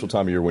a special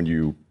time of year when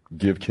you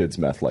give kids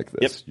meth like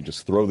this. Yep. You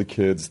just throw the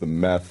kids the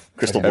meth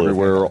Crystal blue.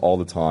 everywhere all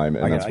the time,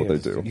 and that's what they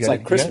do. It's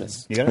like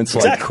Christmas. You got it? It's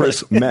like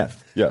Chris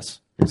meth. Yes,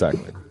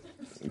 exactly.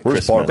 Where's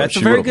Chris Barbara? meth. That's a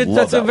She very would've good. loved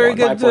That's a that very one.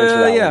 good. 5 points for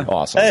that Yeah. one.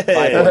 Awesome. Hey,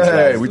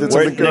 Hey, we did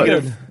we're something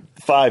good.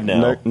 -5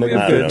 now.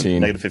 Negative I don't know, 15.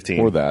 Negative 15.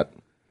 Or that.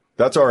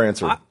 That's our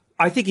answer.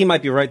 I think he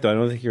might be right, though. I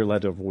don't think you're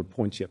allowed to award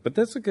points yet, but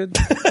that's a good.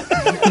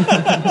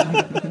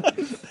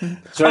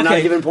 So I'm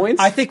not giving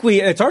points? I think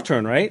it's our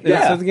turn, right?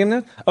 Yeah. Is that the game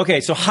now? Okay,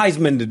 so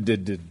Heisman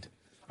did.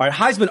 All right,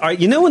 Heisman. All right,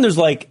 you know when there's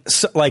like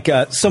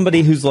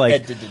somebody who's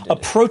like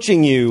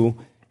approaching you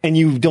and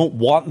you don't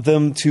want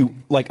them to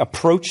like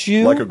approach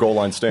you, Like a goal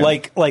line stand.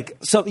 like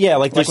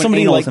there's when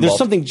somebody anal like is there's involved.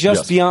 something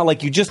just Yes. beyond,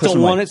 like you just Push don't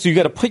them want away. it, so you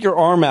got to put your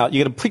arm out.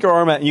 You got to put your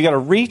arm out and you got to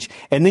reach,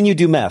 and then you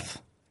do meth.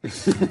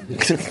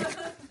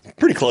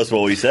 Pretty close to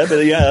what we said,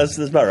 but yeah, that's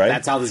about right.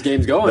 That's how this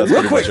game's going. That's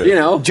Real pretty quick, much it. you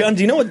know. John,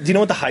 do you know what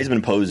the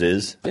Heisman pose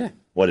is? Yeah.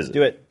 What is it?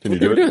 Do it. Can you What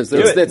do are we doing? it? So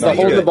it's the No,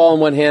 holding do the it. ball in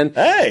one hand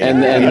Hey, and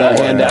you the got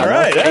one. hand out. All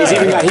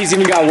right, He's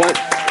even got one.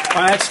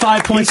 All right, that's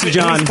 5 points to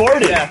John. He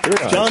sported.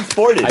 John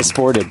sported. I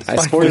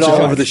sported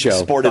all over the show.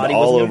 Sported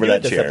all over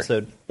that chair.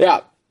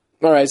 Yeah.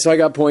 All right, so I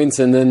got points,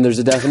 and then there's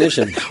a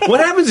definition. What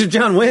happens if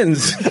John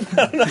wins?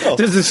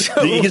 Does the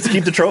show? He gets to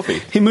keep the trophy.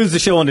 He moves the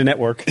show onto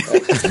network.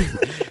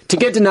 To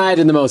get denied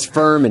in the most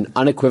firm and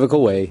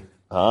unequivocal way.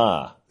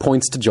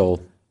 Points to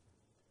Joel.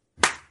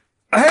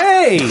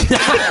 Hey!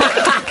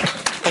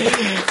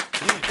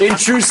 In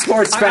true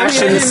sports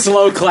fashion, I the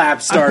slow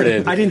clap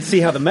started. I didn't see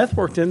how the meth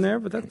worked in there,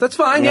 but that's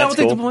fine. Yeah, That's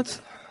we'll take cool. the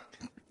points.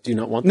 Do you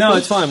not want No, the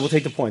it's fine. We'll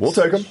take the points. We'll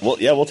take them. Well,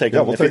 yeah, we'll take Yeah,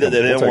 them. we'll If they take them.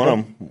 didn't We'll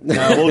want take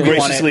them, we'll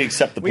graciously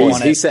accept the points.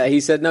 He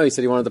said no. He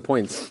said he wanted the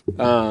points.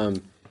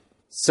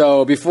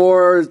 So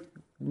before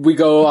we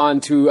go on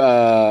to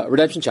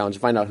redemption challenge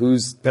and find out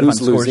who's find the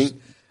scores. losing,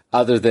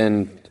 other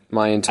than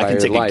my I entire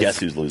can take life. a guess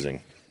who's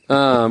losing.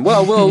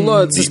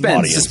 Well,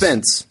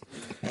 suspense.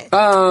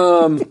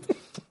 audience.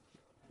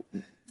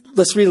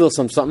 Let's read a little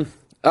something.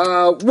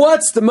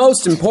 What's the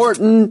most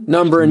important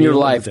number in your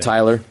life,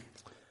 Tyler?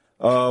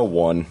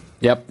 1.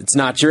 Yep, it's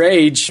not your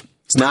age.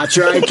 It's not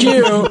your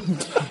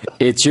IQ.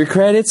 It's your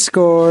credit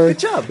score. Is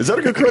that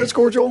a good credit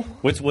score, Joel?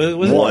 What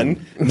was it?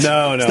 1.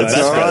 No, That's that's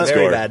credit not score.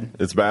 very bad.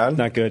 It's bad?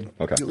 Not good.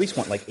 Okay. You at least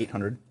want like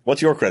 800.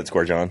 What's your credit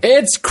score, John?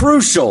 It's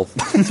crucial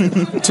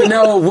to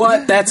know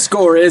what that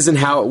score is and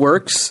how it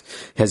works.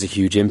 It has a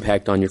huge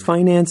impact on your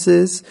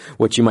finances,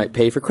 what you might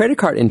pay for credit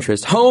card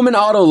interest, home and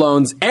auto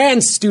loans,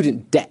 and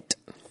student debt.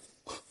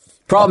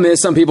 Problem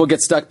is, some people get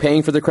stuck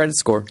paying for their credit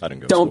score. I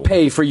didn't go to Don't school.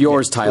 pay for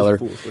yours, Tyler.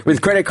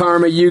 With Credit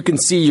Karma, you can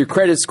see your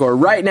credit score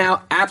right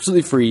now,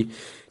 absolutely free.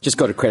 Just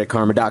go to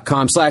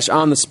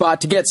creditkarma.com/onthespot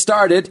to get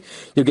started.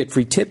 You'll get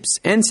free tips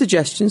and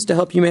suggestions to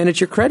help you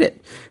manage your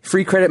credit.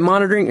 Free credit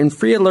monitoring and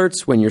free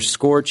alerts when your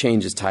score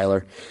changes,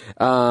 Tyler.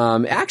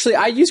 Actually,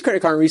 I used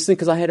Credit Karma recently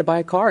because I had to buy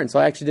a car, and so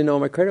I actually didn't know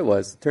what my credit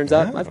was. Turns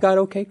out I've got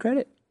okay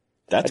credit.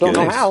 I That's don't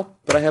good. know how,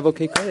 but I have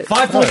okay credit.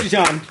 5 points to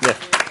John.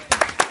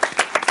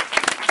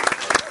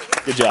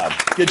 Good job.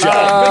 Good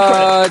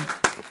job.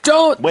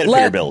 Don't Way to pay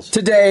your let bills.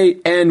 today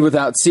end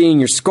without seeing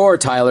your score,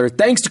 Tyler.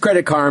 Thanks to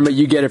Credit Karma,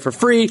 you get it for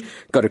free.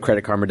 Go to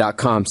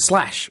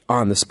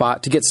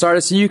creditkarma.com/onthespot to get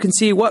started so you can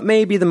see what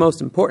may be the most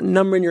important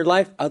number in your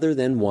life other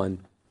than 1.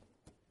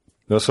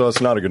 No, so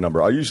that's not a good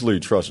number. I usually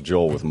trust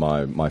Joel with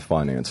my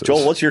finances.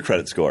 Joel, what's your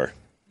credit score?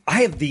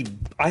 I'm proud.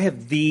 I have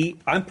the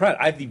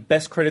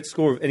best credit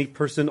score of any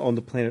person on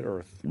the planet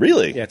Earth.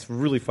 Really? Yeah, it's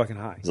really fucking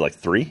high. Is it like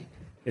 3?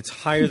 It's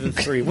higher than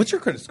 3. What's your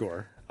credit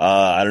score?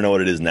 I don't know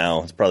what it is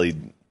now. It's probably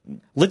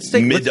Let's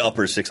take mid to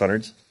upper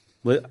 600s.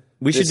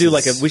 We should do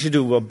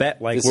a bet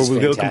like this where is we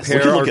go fantastic. We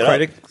compare should our look it up.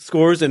 credit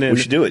scores and then We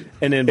should do it.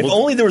 And then if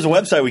only there was a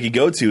website we could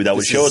go to that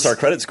would show us our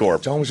credit score.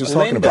 John was just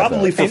talking about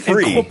Probably that. for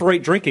free.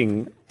 incorporate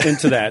drinking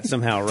into that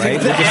somehow, right?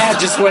 The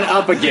ad just went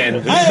up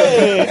again.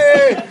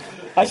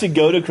 I should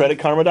go to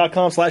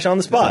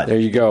creditkarma.com/onthespot. There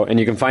you go. And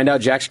you can find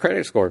out Jack's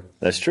credit score.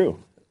 That's true.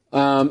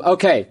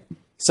 Okay,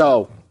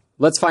 so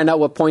let's find out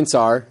what points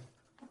are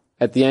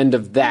at the end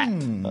of that.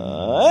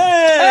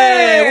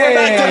 Hey, we're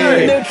back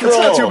to neutral. It's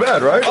not too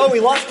bad, right? Oh, we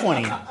lost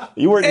 20.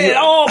 You were It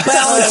all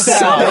balanced out.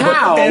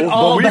 Somehow, It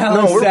all We're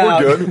balanced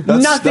out. good.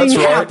 Nothing that's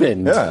right.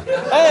 happened. Yeah.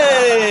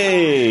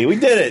 Hey, we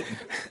did it.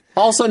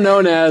 Also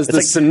known as the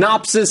like-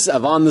 synopsis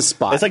of On the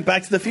Spot. It's like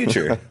Back to the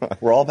Future.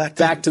 We're all back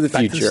to the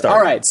back Future. start.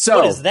 All right, so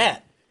What is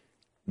that?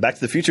 Back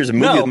to the Future is a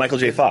movie No. with Michael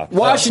J. Fox.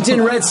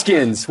 Washington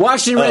Redskins.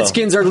 Washington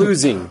Redskins are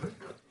losing.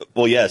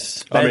 Well,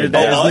 yes. That is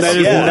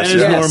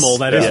Yes. normal.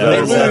 That is Yeah.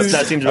 normal.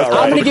 That seems about I'm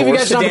right. going to give you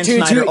guys an Dan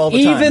opportunity Snyder to all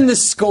the time. even the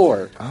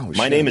score.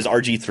 My name is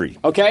RG3.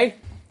 Okay?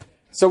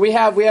 So we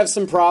have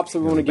some props that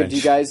we want to give to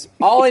you guys.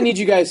 All I need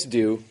you guys to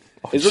do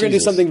is we're going to do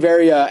Jesus. something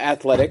very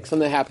athletic,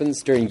 something that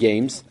happens during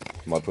games.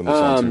 Am I putting this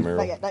on too, Mary?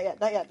 Not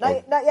yet,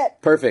 not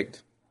yet.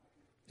 Perfect.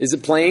 Is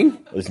it playing?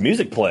 There's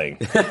music playing.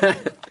 Put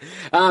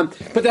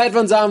the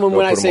headphones on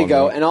when I put 'em say on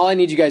go, now. and all I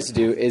need you guys to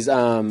do is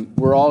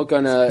we're all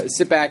going to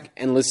sit back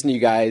and listen to you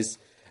guys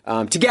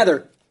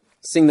together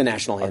sing the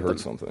national I anthem. heard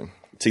something.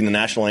 Sing the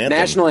national anthem.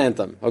 National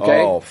anthem,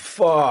 okay? Oh,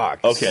 fuck.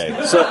 Okay.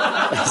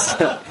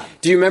 So,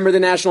 do you remember the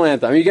national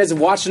anthem? I mean, you guys have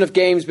watched enough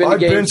games, been to I've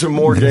been games. to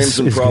more games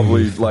than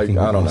probably, like,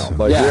 I don't know.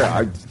 Like,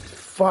 Yeah.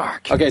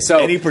 fuck. Okay, so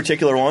Any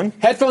particular one?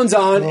 headphones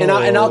on, and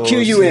I'll cue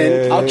you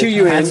in. I'll cue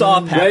you in. Hats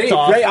off, hats Ready?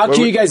 off. Ready? I'll Wait,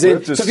 cue we- you guys we in.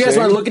 have to So if you guys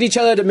sing? want to look at each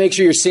other to make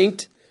sure you're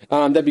synced,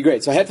 that'd be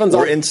great. So headphones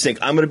We're on. in sync.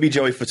 I'm going to be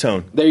Joey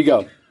Fatone. There you go.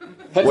 Wait,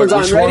 Headphones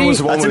on. which Ready? one was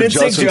the one That's an with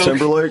NSYNC Justin joke.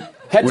 Timberlake?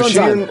 Headphones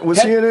on.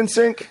 Was he in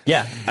NSYNC?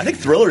 Yeah. I think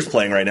Thriller's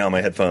playing right now on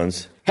my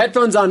headphones.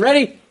 Headphones on.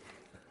 Ready?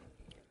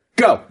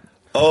 Go.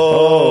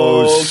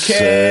 Oh,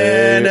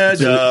 Canada,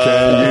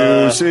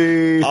 Can you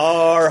see?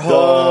 our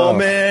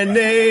home and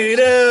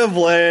native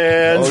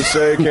land. Oh,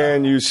 say,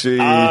 can you see?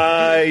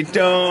 I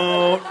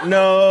don't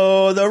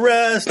know the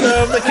rest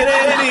of the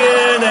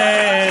Canadian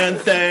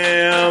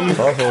anthem.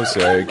 Oh,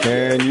 say,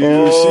 can you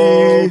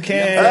Oh, see?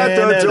 At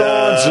the Canada,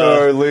 dawn's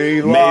early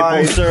Maple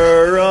light.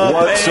 syrup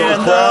What so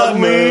and the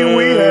proudly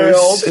we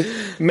moose. hailed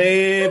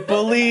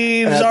Maple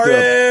leaves at are the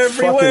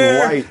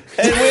everywhere. fucking light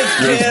And with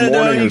this Canada,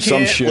 morning you or some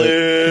can't shit.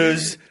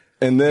 lose.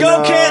 And then,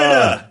 Go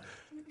Canada!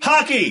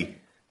 Hockey!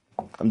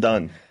 I'm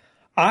done.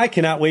 I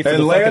cannot wait for And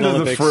the land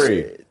fucking of the Olympics.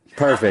 free.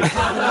 Perfect. Did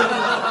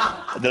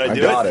I I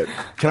do got it.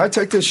 Can I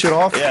take this shit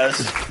off?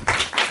 Yes.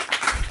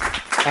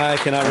 I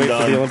cannot wait for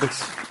done. the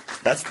Olympics.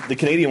 That's the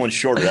Canadian one's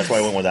shorter. That's why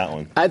I went with that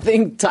one. I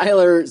think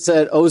Tyler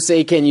said, "Oh,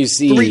 say, can you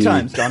see?" 3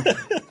 times, John.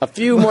 A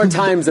few more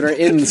times that are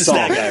in the song.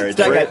 That guy right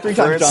That there. guy 3 times,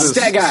 John. Francis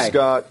Stat guy.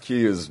 Scott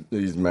Key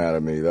he's mad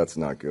at me. That's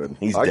not good.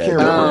 He's I dead. can't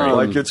remember.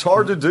 Like, it's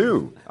hard to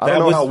do. I That don't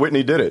know was- how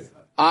Whitney did it.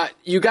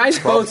 You guys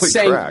both Probably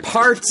sang cracked.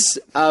 parts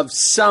of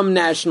some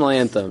national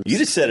anthems. You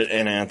just said it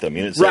an anthem.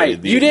 You didn't say Right.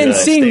 the You didn't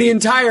sing the state.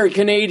 entire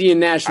Canadian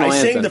national I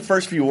anthem. sang the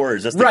first few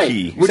words. That's the right,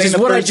 key. which Sang is the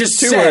what I first just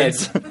 2 said.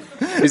 words.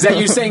 Is that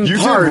you sang You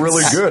parts? did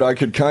really good. I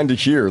could kind of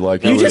hear.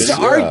 Like, You it just was,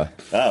 argue-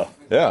 Oh.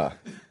 yeah.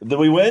 Did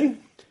we win?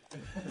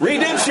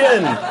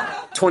 Redemption!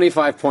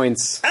 25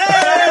 points.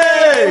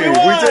 Hey!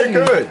 we did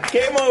good.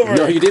 Game over.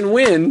 No, you didn't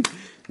win.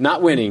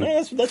 Not winning.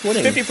 That's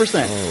winning.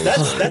 50%.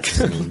 That's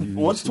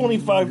what's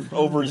 25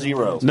 over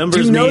 0?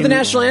 Numbers Do you know mean, the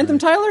national anthem,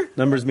 Tyler?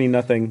 Numbers mean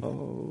nothing.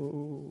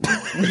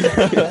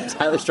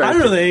 Tyler's I trying don't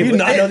know to that anybody,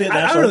 not know the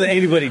I don't know that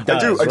anybody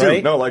does, I do.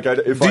 right? No, like,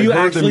 if Do I you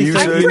heard the actually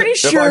music, think- I'm pretty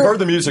if I sure- heard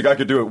the music, I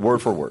could do it word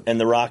for word. And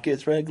the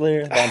Rockets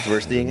regular. Bombs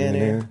bursting in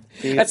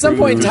here. At some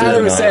point,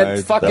 Tyler was Tonight,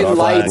 at fucking that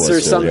lights or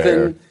was something.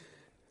 there.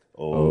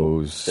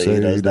 Oh, say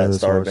does that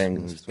Star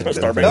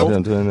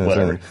Spangled?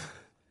 Whatever.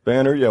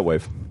 Banner, yeah,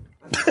 wave.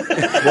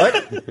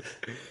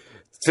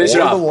 Finish it Or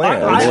the off.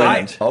 land,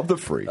 Land. of the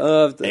free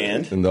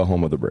And in the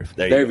home of the brave.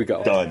 There we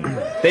go. Done.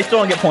 They still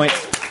don't get points.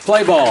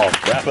 Play ball.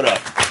 Wrap it up.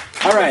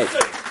 All right.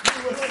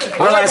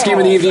 Our last game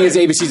of the evening is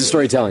ABC's of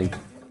Storytelling.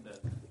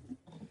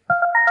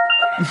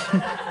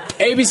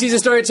 ABC's of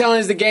Storytelling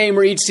is the game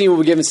where each scene will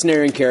be given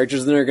scenario and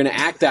characters, and they're going to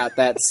act out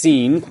that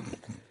scene.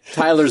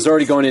 Tyler's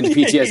already going into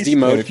PTSD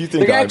mode. if you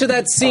They're think going to act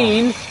that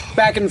scene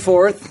back and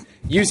forth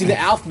using the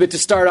alphabet to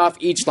start off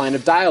each line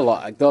of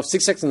dialogue. They'll have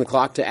 6 seconds on the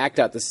clock to act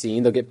out the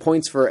scene. They'll get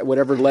points for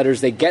whatever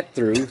letters they get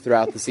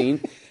throughout the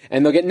scene,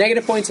 and they'll get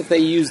negative points if they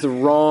use the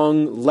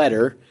wrong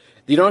letter.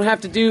 You don't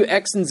have to do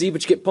X and Z,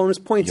 but you get bonus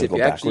points if go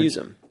you actually use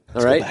backwards. them.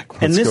 All right?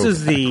 And this go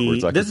is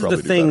backwards. I could this is the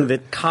probably do thing better.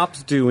 that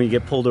cops do when you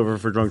get pulled over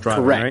for drunk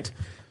driving, Correct. right?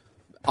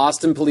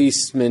 Austin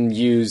policemen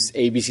use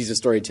ABCs of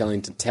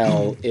Storytelling to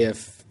tell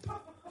if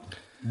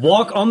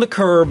Walk on the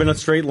curb in a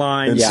straight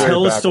line, And say it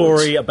tell a backwards.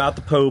 story about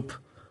the Pope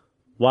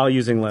while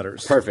using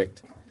letters.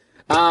 perfect.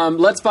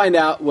 Let's find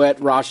out what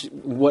Rosh?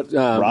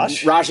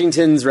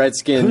 Washington's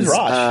Redskins Who's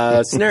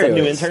Rosh? scenario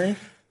New is. intern?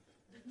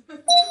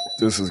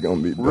 This is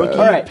going to be Rookie bad.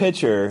 All right.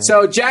 pitcher.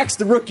 So Jack's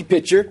the rookie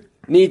pitcher,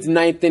 needs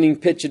ninth inning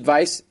pitch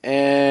advice,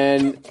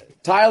 and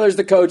Tyler's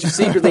the coach,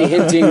 secretly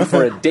hinting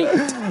for a date.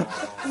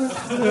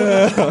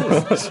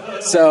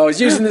 So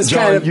he's using this John,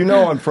 kind of you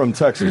know I'm from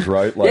Texas,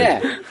 right? Like,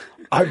 yeah,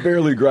 I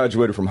barely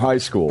graduated from high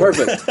school.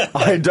 perfect.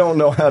 I don't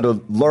know how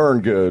to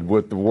learn good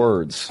with the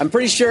words. I'm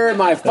pretty sure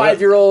my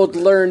 5-year-old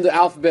learned the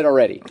alphabet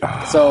already.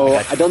 So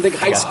I don't think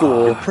high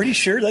school. Pretty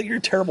sure that you're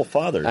a terrible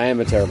father. I am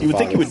a terrible You would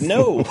think you would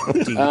know.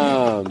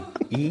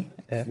 E,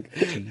 F,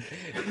 G.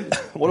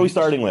 What are we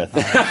starting with?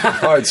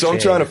 All right, so I'm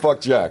trying to fuck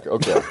Jack.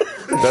 Okay.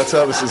 That's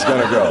how this is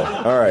going to go.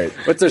 All right.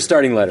 What's their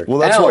starting letter? Well,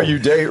 that's L. why you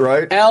date,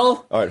 right?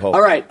 L. All right, hold.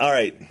 All right. All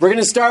right. We're going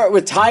to start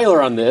with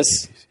Tyler on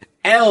this.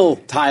 L,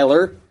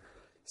 Tyler.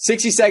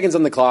 60 seconds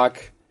on the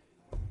clock.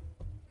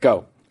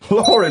 Go.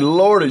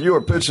 Lordy, you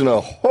are pitching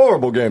a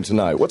horrible game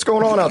tonight. What's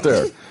going on out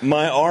there?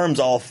 My arm's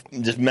all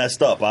just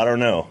messed up. I don't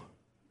know.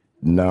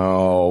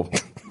 No.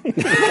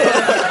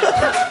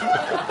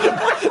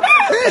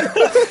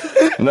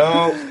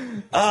 No.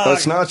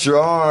 That's not your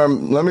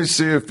arm. Let me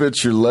see if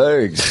it's your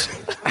legs.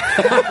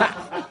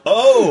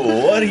 Oh,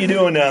 Whoa! What are you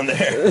doing down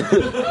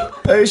there?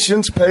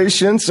 Patience.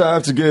 I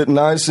have to get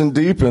nice and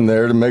deep in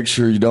there to make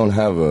sure you don't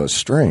have a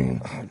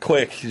strain.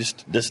 Quick,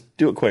 just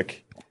do it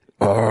quick.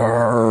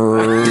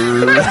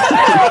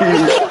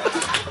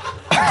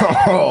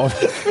 Oh,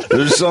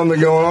 there's something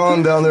going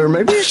on down there.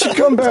 Maybe you should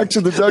come back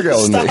to the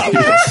dugout with me.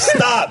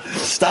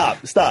 Stop.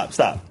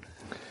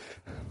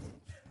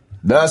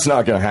 That's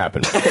not going to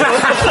happen.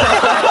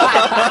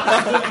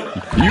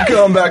 You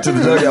come back to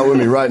the dugout with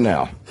me right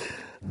now.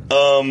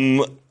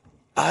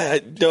 I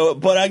don't,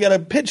 but I got a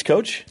pitch,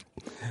 Coach.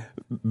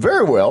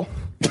 Very well.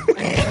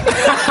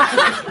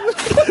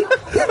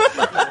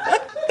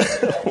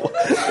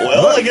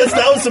 Well, I guess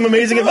that was some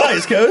amazing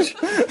advice, Coach.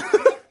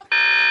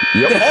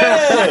 Yep.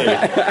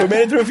 Hey, we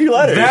made it through a few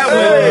letters. That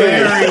went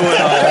very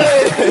well.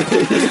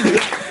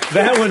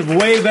 That went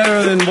way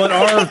better than what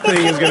our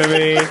thing is going to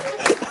be.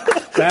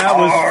 That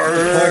was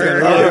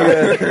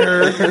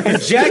fucking.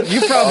 And Jack,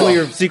 you probably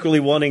are secretly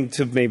wanting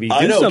to maybe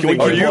do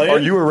something. Are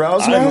you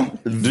aroused now?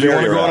 Do you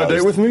want to go on a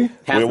date with me?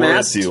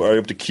 Half-mast? Are you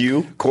up to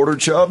Q? Quarter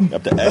chub?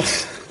 Up to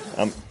X?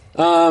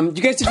 You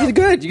guys did really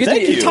good.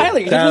 Thank you. Tyler,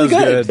 you did That really was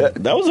good.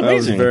 good. That was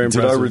amazing. Very Did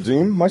I impressive.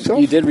 redeem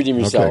myself? You did redeem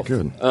yourself. Okay,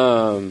 good.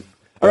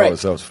 All right.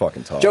 That was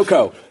fucking tough.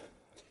 Joko,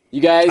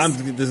 you guys.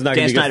 This is not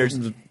Dan going to be Snyder's.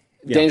 good.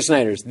 Daniel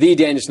Snyder's. The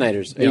Daniel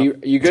Snyder's. Are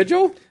you good,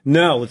 Joel?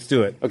 No, let's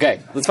do it. Okay,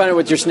 let's find out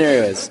what your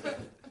scenario is.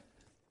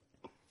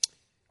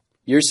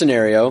 Your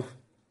scenario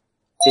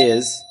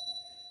is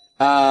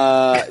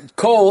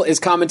Cole is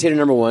commentator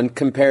number 1,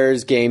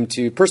 compares game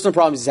to personal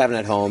problems he's having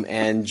at home,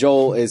 and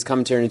Joel is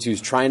commentator number 2,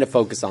 who's trying to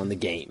focus on the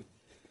game.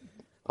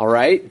 All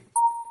right?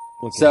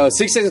 So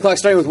 6 seconds clock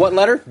starting with what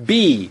letter?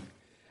 B.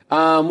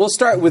 We'll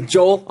start with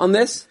Joel on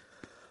this.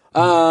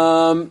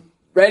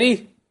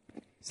 Ready?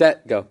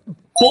 Set, go.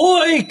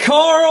 Boy,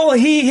 Carl,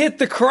 he hit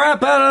the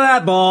crap out of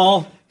that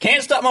ball.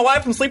 Can't stop my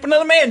wife from sleeping with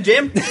another man,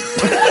 Jim.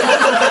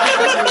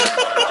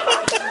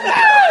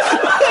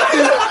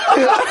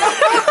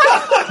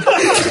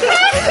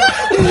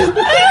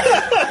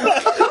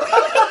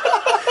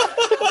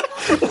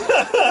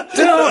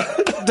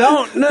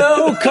 Don't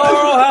know,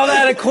 Carl, how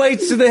that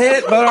equates to the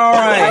hit, but all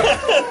right.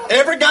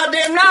 Every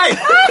goddamn night.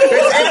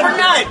 It's every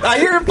night. I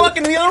hear him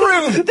fucking in the other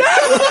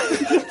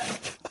room.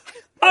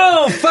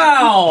 Oh,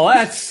 foul.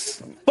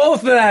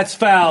 Both of that's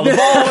foul. The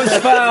ball is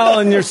foul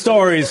and your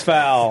story's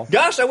foul.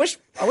 Gosh, I wish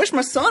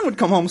my son would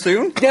come home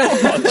soon.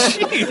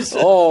 Jeez.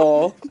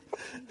 Oh.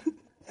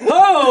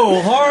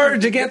 Oh,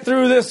 hard to get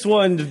through this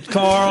one,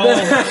 Carl.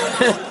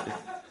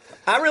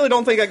 I really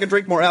don't think I could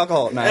drink more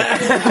alcohol at night.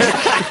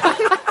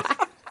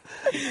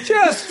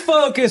 Just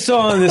focus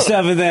on the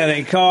 7th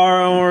inning,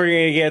 Carl, and we're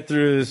going to get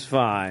through this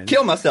fine.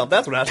 Kill myself.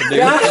 That's what I should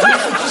do.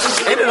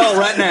 End it all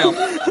right now.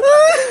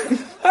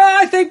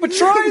 I think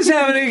Batroy's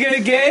having a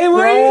good game.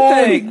 What do you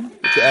think?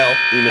 It's L.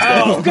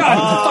 Oh,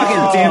 God,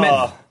 fucking damn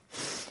it.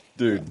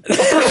 Dude.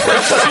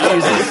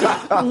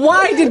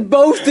 Why did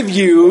both of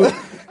you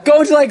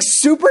go to like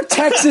super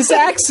Texas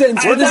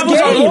accents for this That was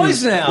our game?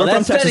 voice now. We're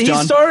That's from Texas, he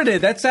John. started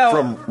it. That's how.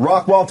 From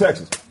Rockwall,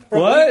 Texas.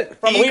 What?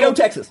 From Lido,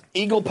 Texas.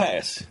 Eagle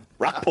Pass.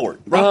 Rockport.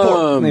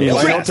 Reno,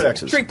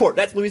 Texas. Shreveport.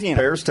 That's Louisiana.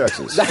 Paris,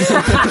 Texas.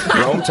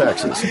 Rome,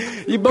 Texas.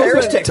 You both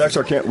Paris, went-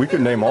 Texas. We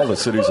could name all the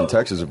cities in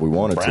Texas if we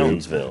wanted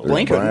Brownsville. to. There's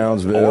Lincoln.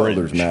 Brownsville. Orange.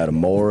 There's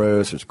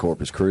Matamoros. There's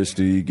Corpus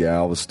Christi,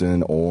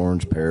 Galveston,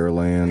 Orange,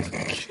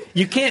 Pearland.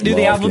 You can't do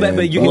the Lufkin, alphabet,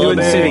 but you can do it in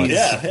Lubbock. cities.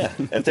 Yeah.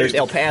 If There's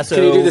El Paso.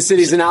 Can you do the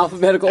cities in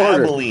alphabetical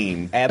order?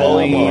 Abilene,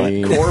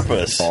 Abilene. Beaumont,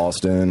 Corpus,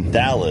 Boston.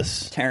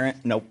 Dallas. Tarrant.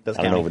 Nope. Doesn't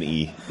I don't know count. with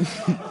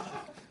an E.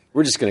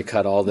 We're just going to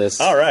cut all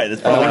this. All right,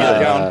 that's probably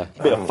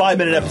be a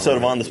 5-minute episode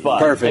of On the Spot.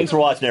 Perfect. Thanks for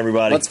watching,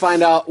 everybody. Let's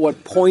find out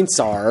what points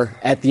are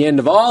at the end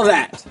of all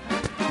that.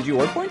 Did you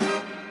award points?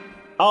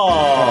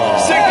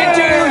 Oh,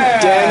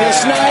 Daniel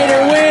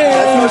Snyder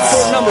wins.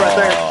 That's number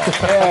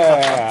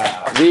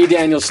right there. The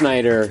Daniel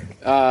Snyder.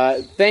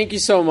 Thank you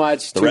so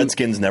much the to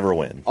Redskins never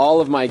win.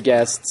 all of my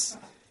guests.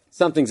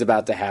 Something's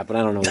about to happen.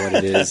 I don't know what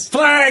it is.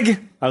 Flag!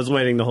 I was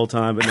waiting the whole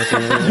time, but nothing.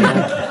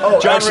 Oh,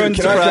 John actually, ruined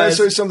can I surprise.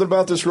 say something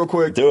about this real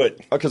quick? Do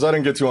it. Because I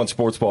didn't get to on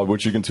Sports Pod,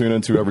 which you can tune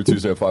into every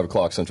Tuesday at 5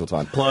 o'clock Central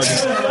Time. Plug.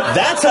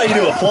 That's how you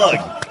do a plug.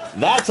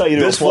 That's how you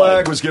do This a plug.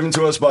 flag was given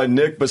to us by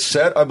Nick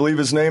Bassett, I believe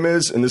his name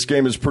is, and this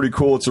game is pretty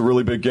cool. It's a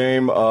really big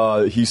game.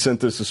 He sent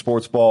this to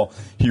Sports Ball.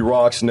 He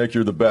rocks. Nick,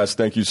 you're the best.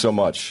 Thank you so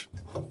much.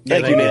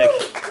 Thank you, Nick.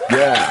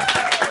 Yeah.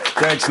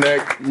 Thanks,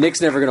 Nick. Nick's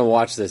never going to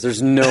watch this.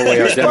 There's no way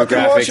our He's fucking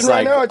demographics watching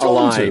right now. I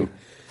told him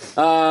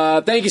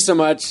align. Thank you so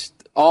much,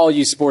 all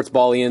you sports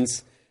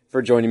ballians,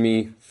 for joining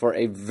me for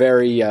a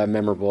very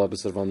memorable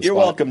episode of On the You're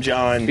Spot. welcome,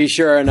 John. Be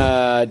sure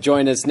and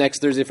join us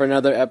next Thursday for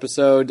another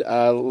episode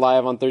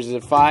live on Thursdays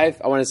at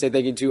 5. I want to say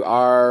thank you to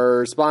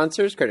our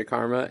sponsors, Credit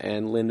Karma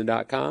and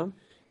Lynda.com.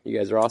 You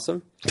guys are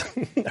awesome. Are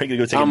you going to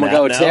go take I'm a going nap to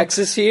go now?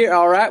 Texas here.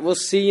 All right, we'll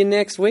see you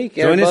next week.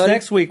 Join us everybody.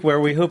 next week where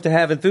we hope to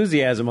have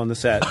enthusiasm on the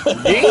set.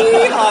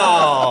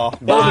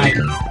 Yeehaw!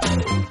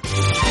 Bye.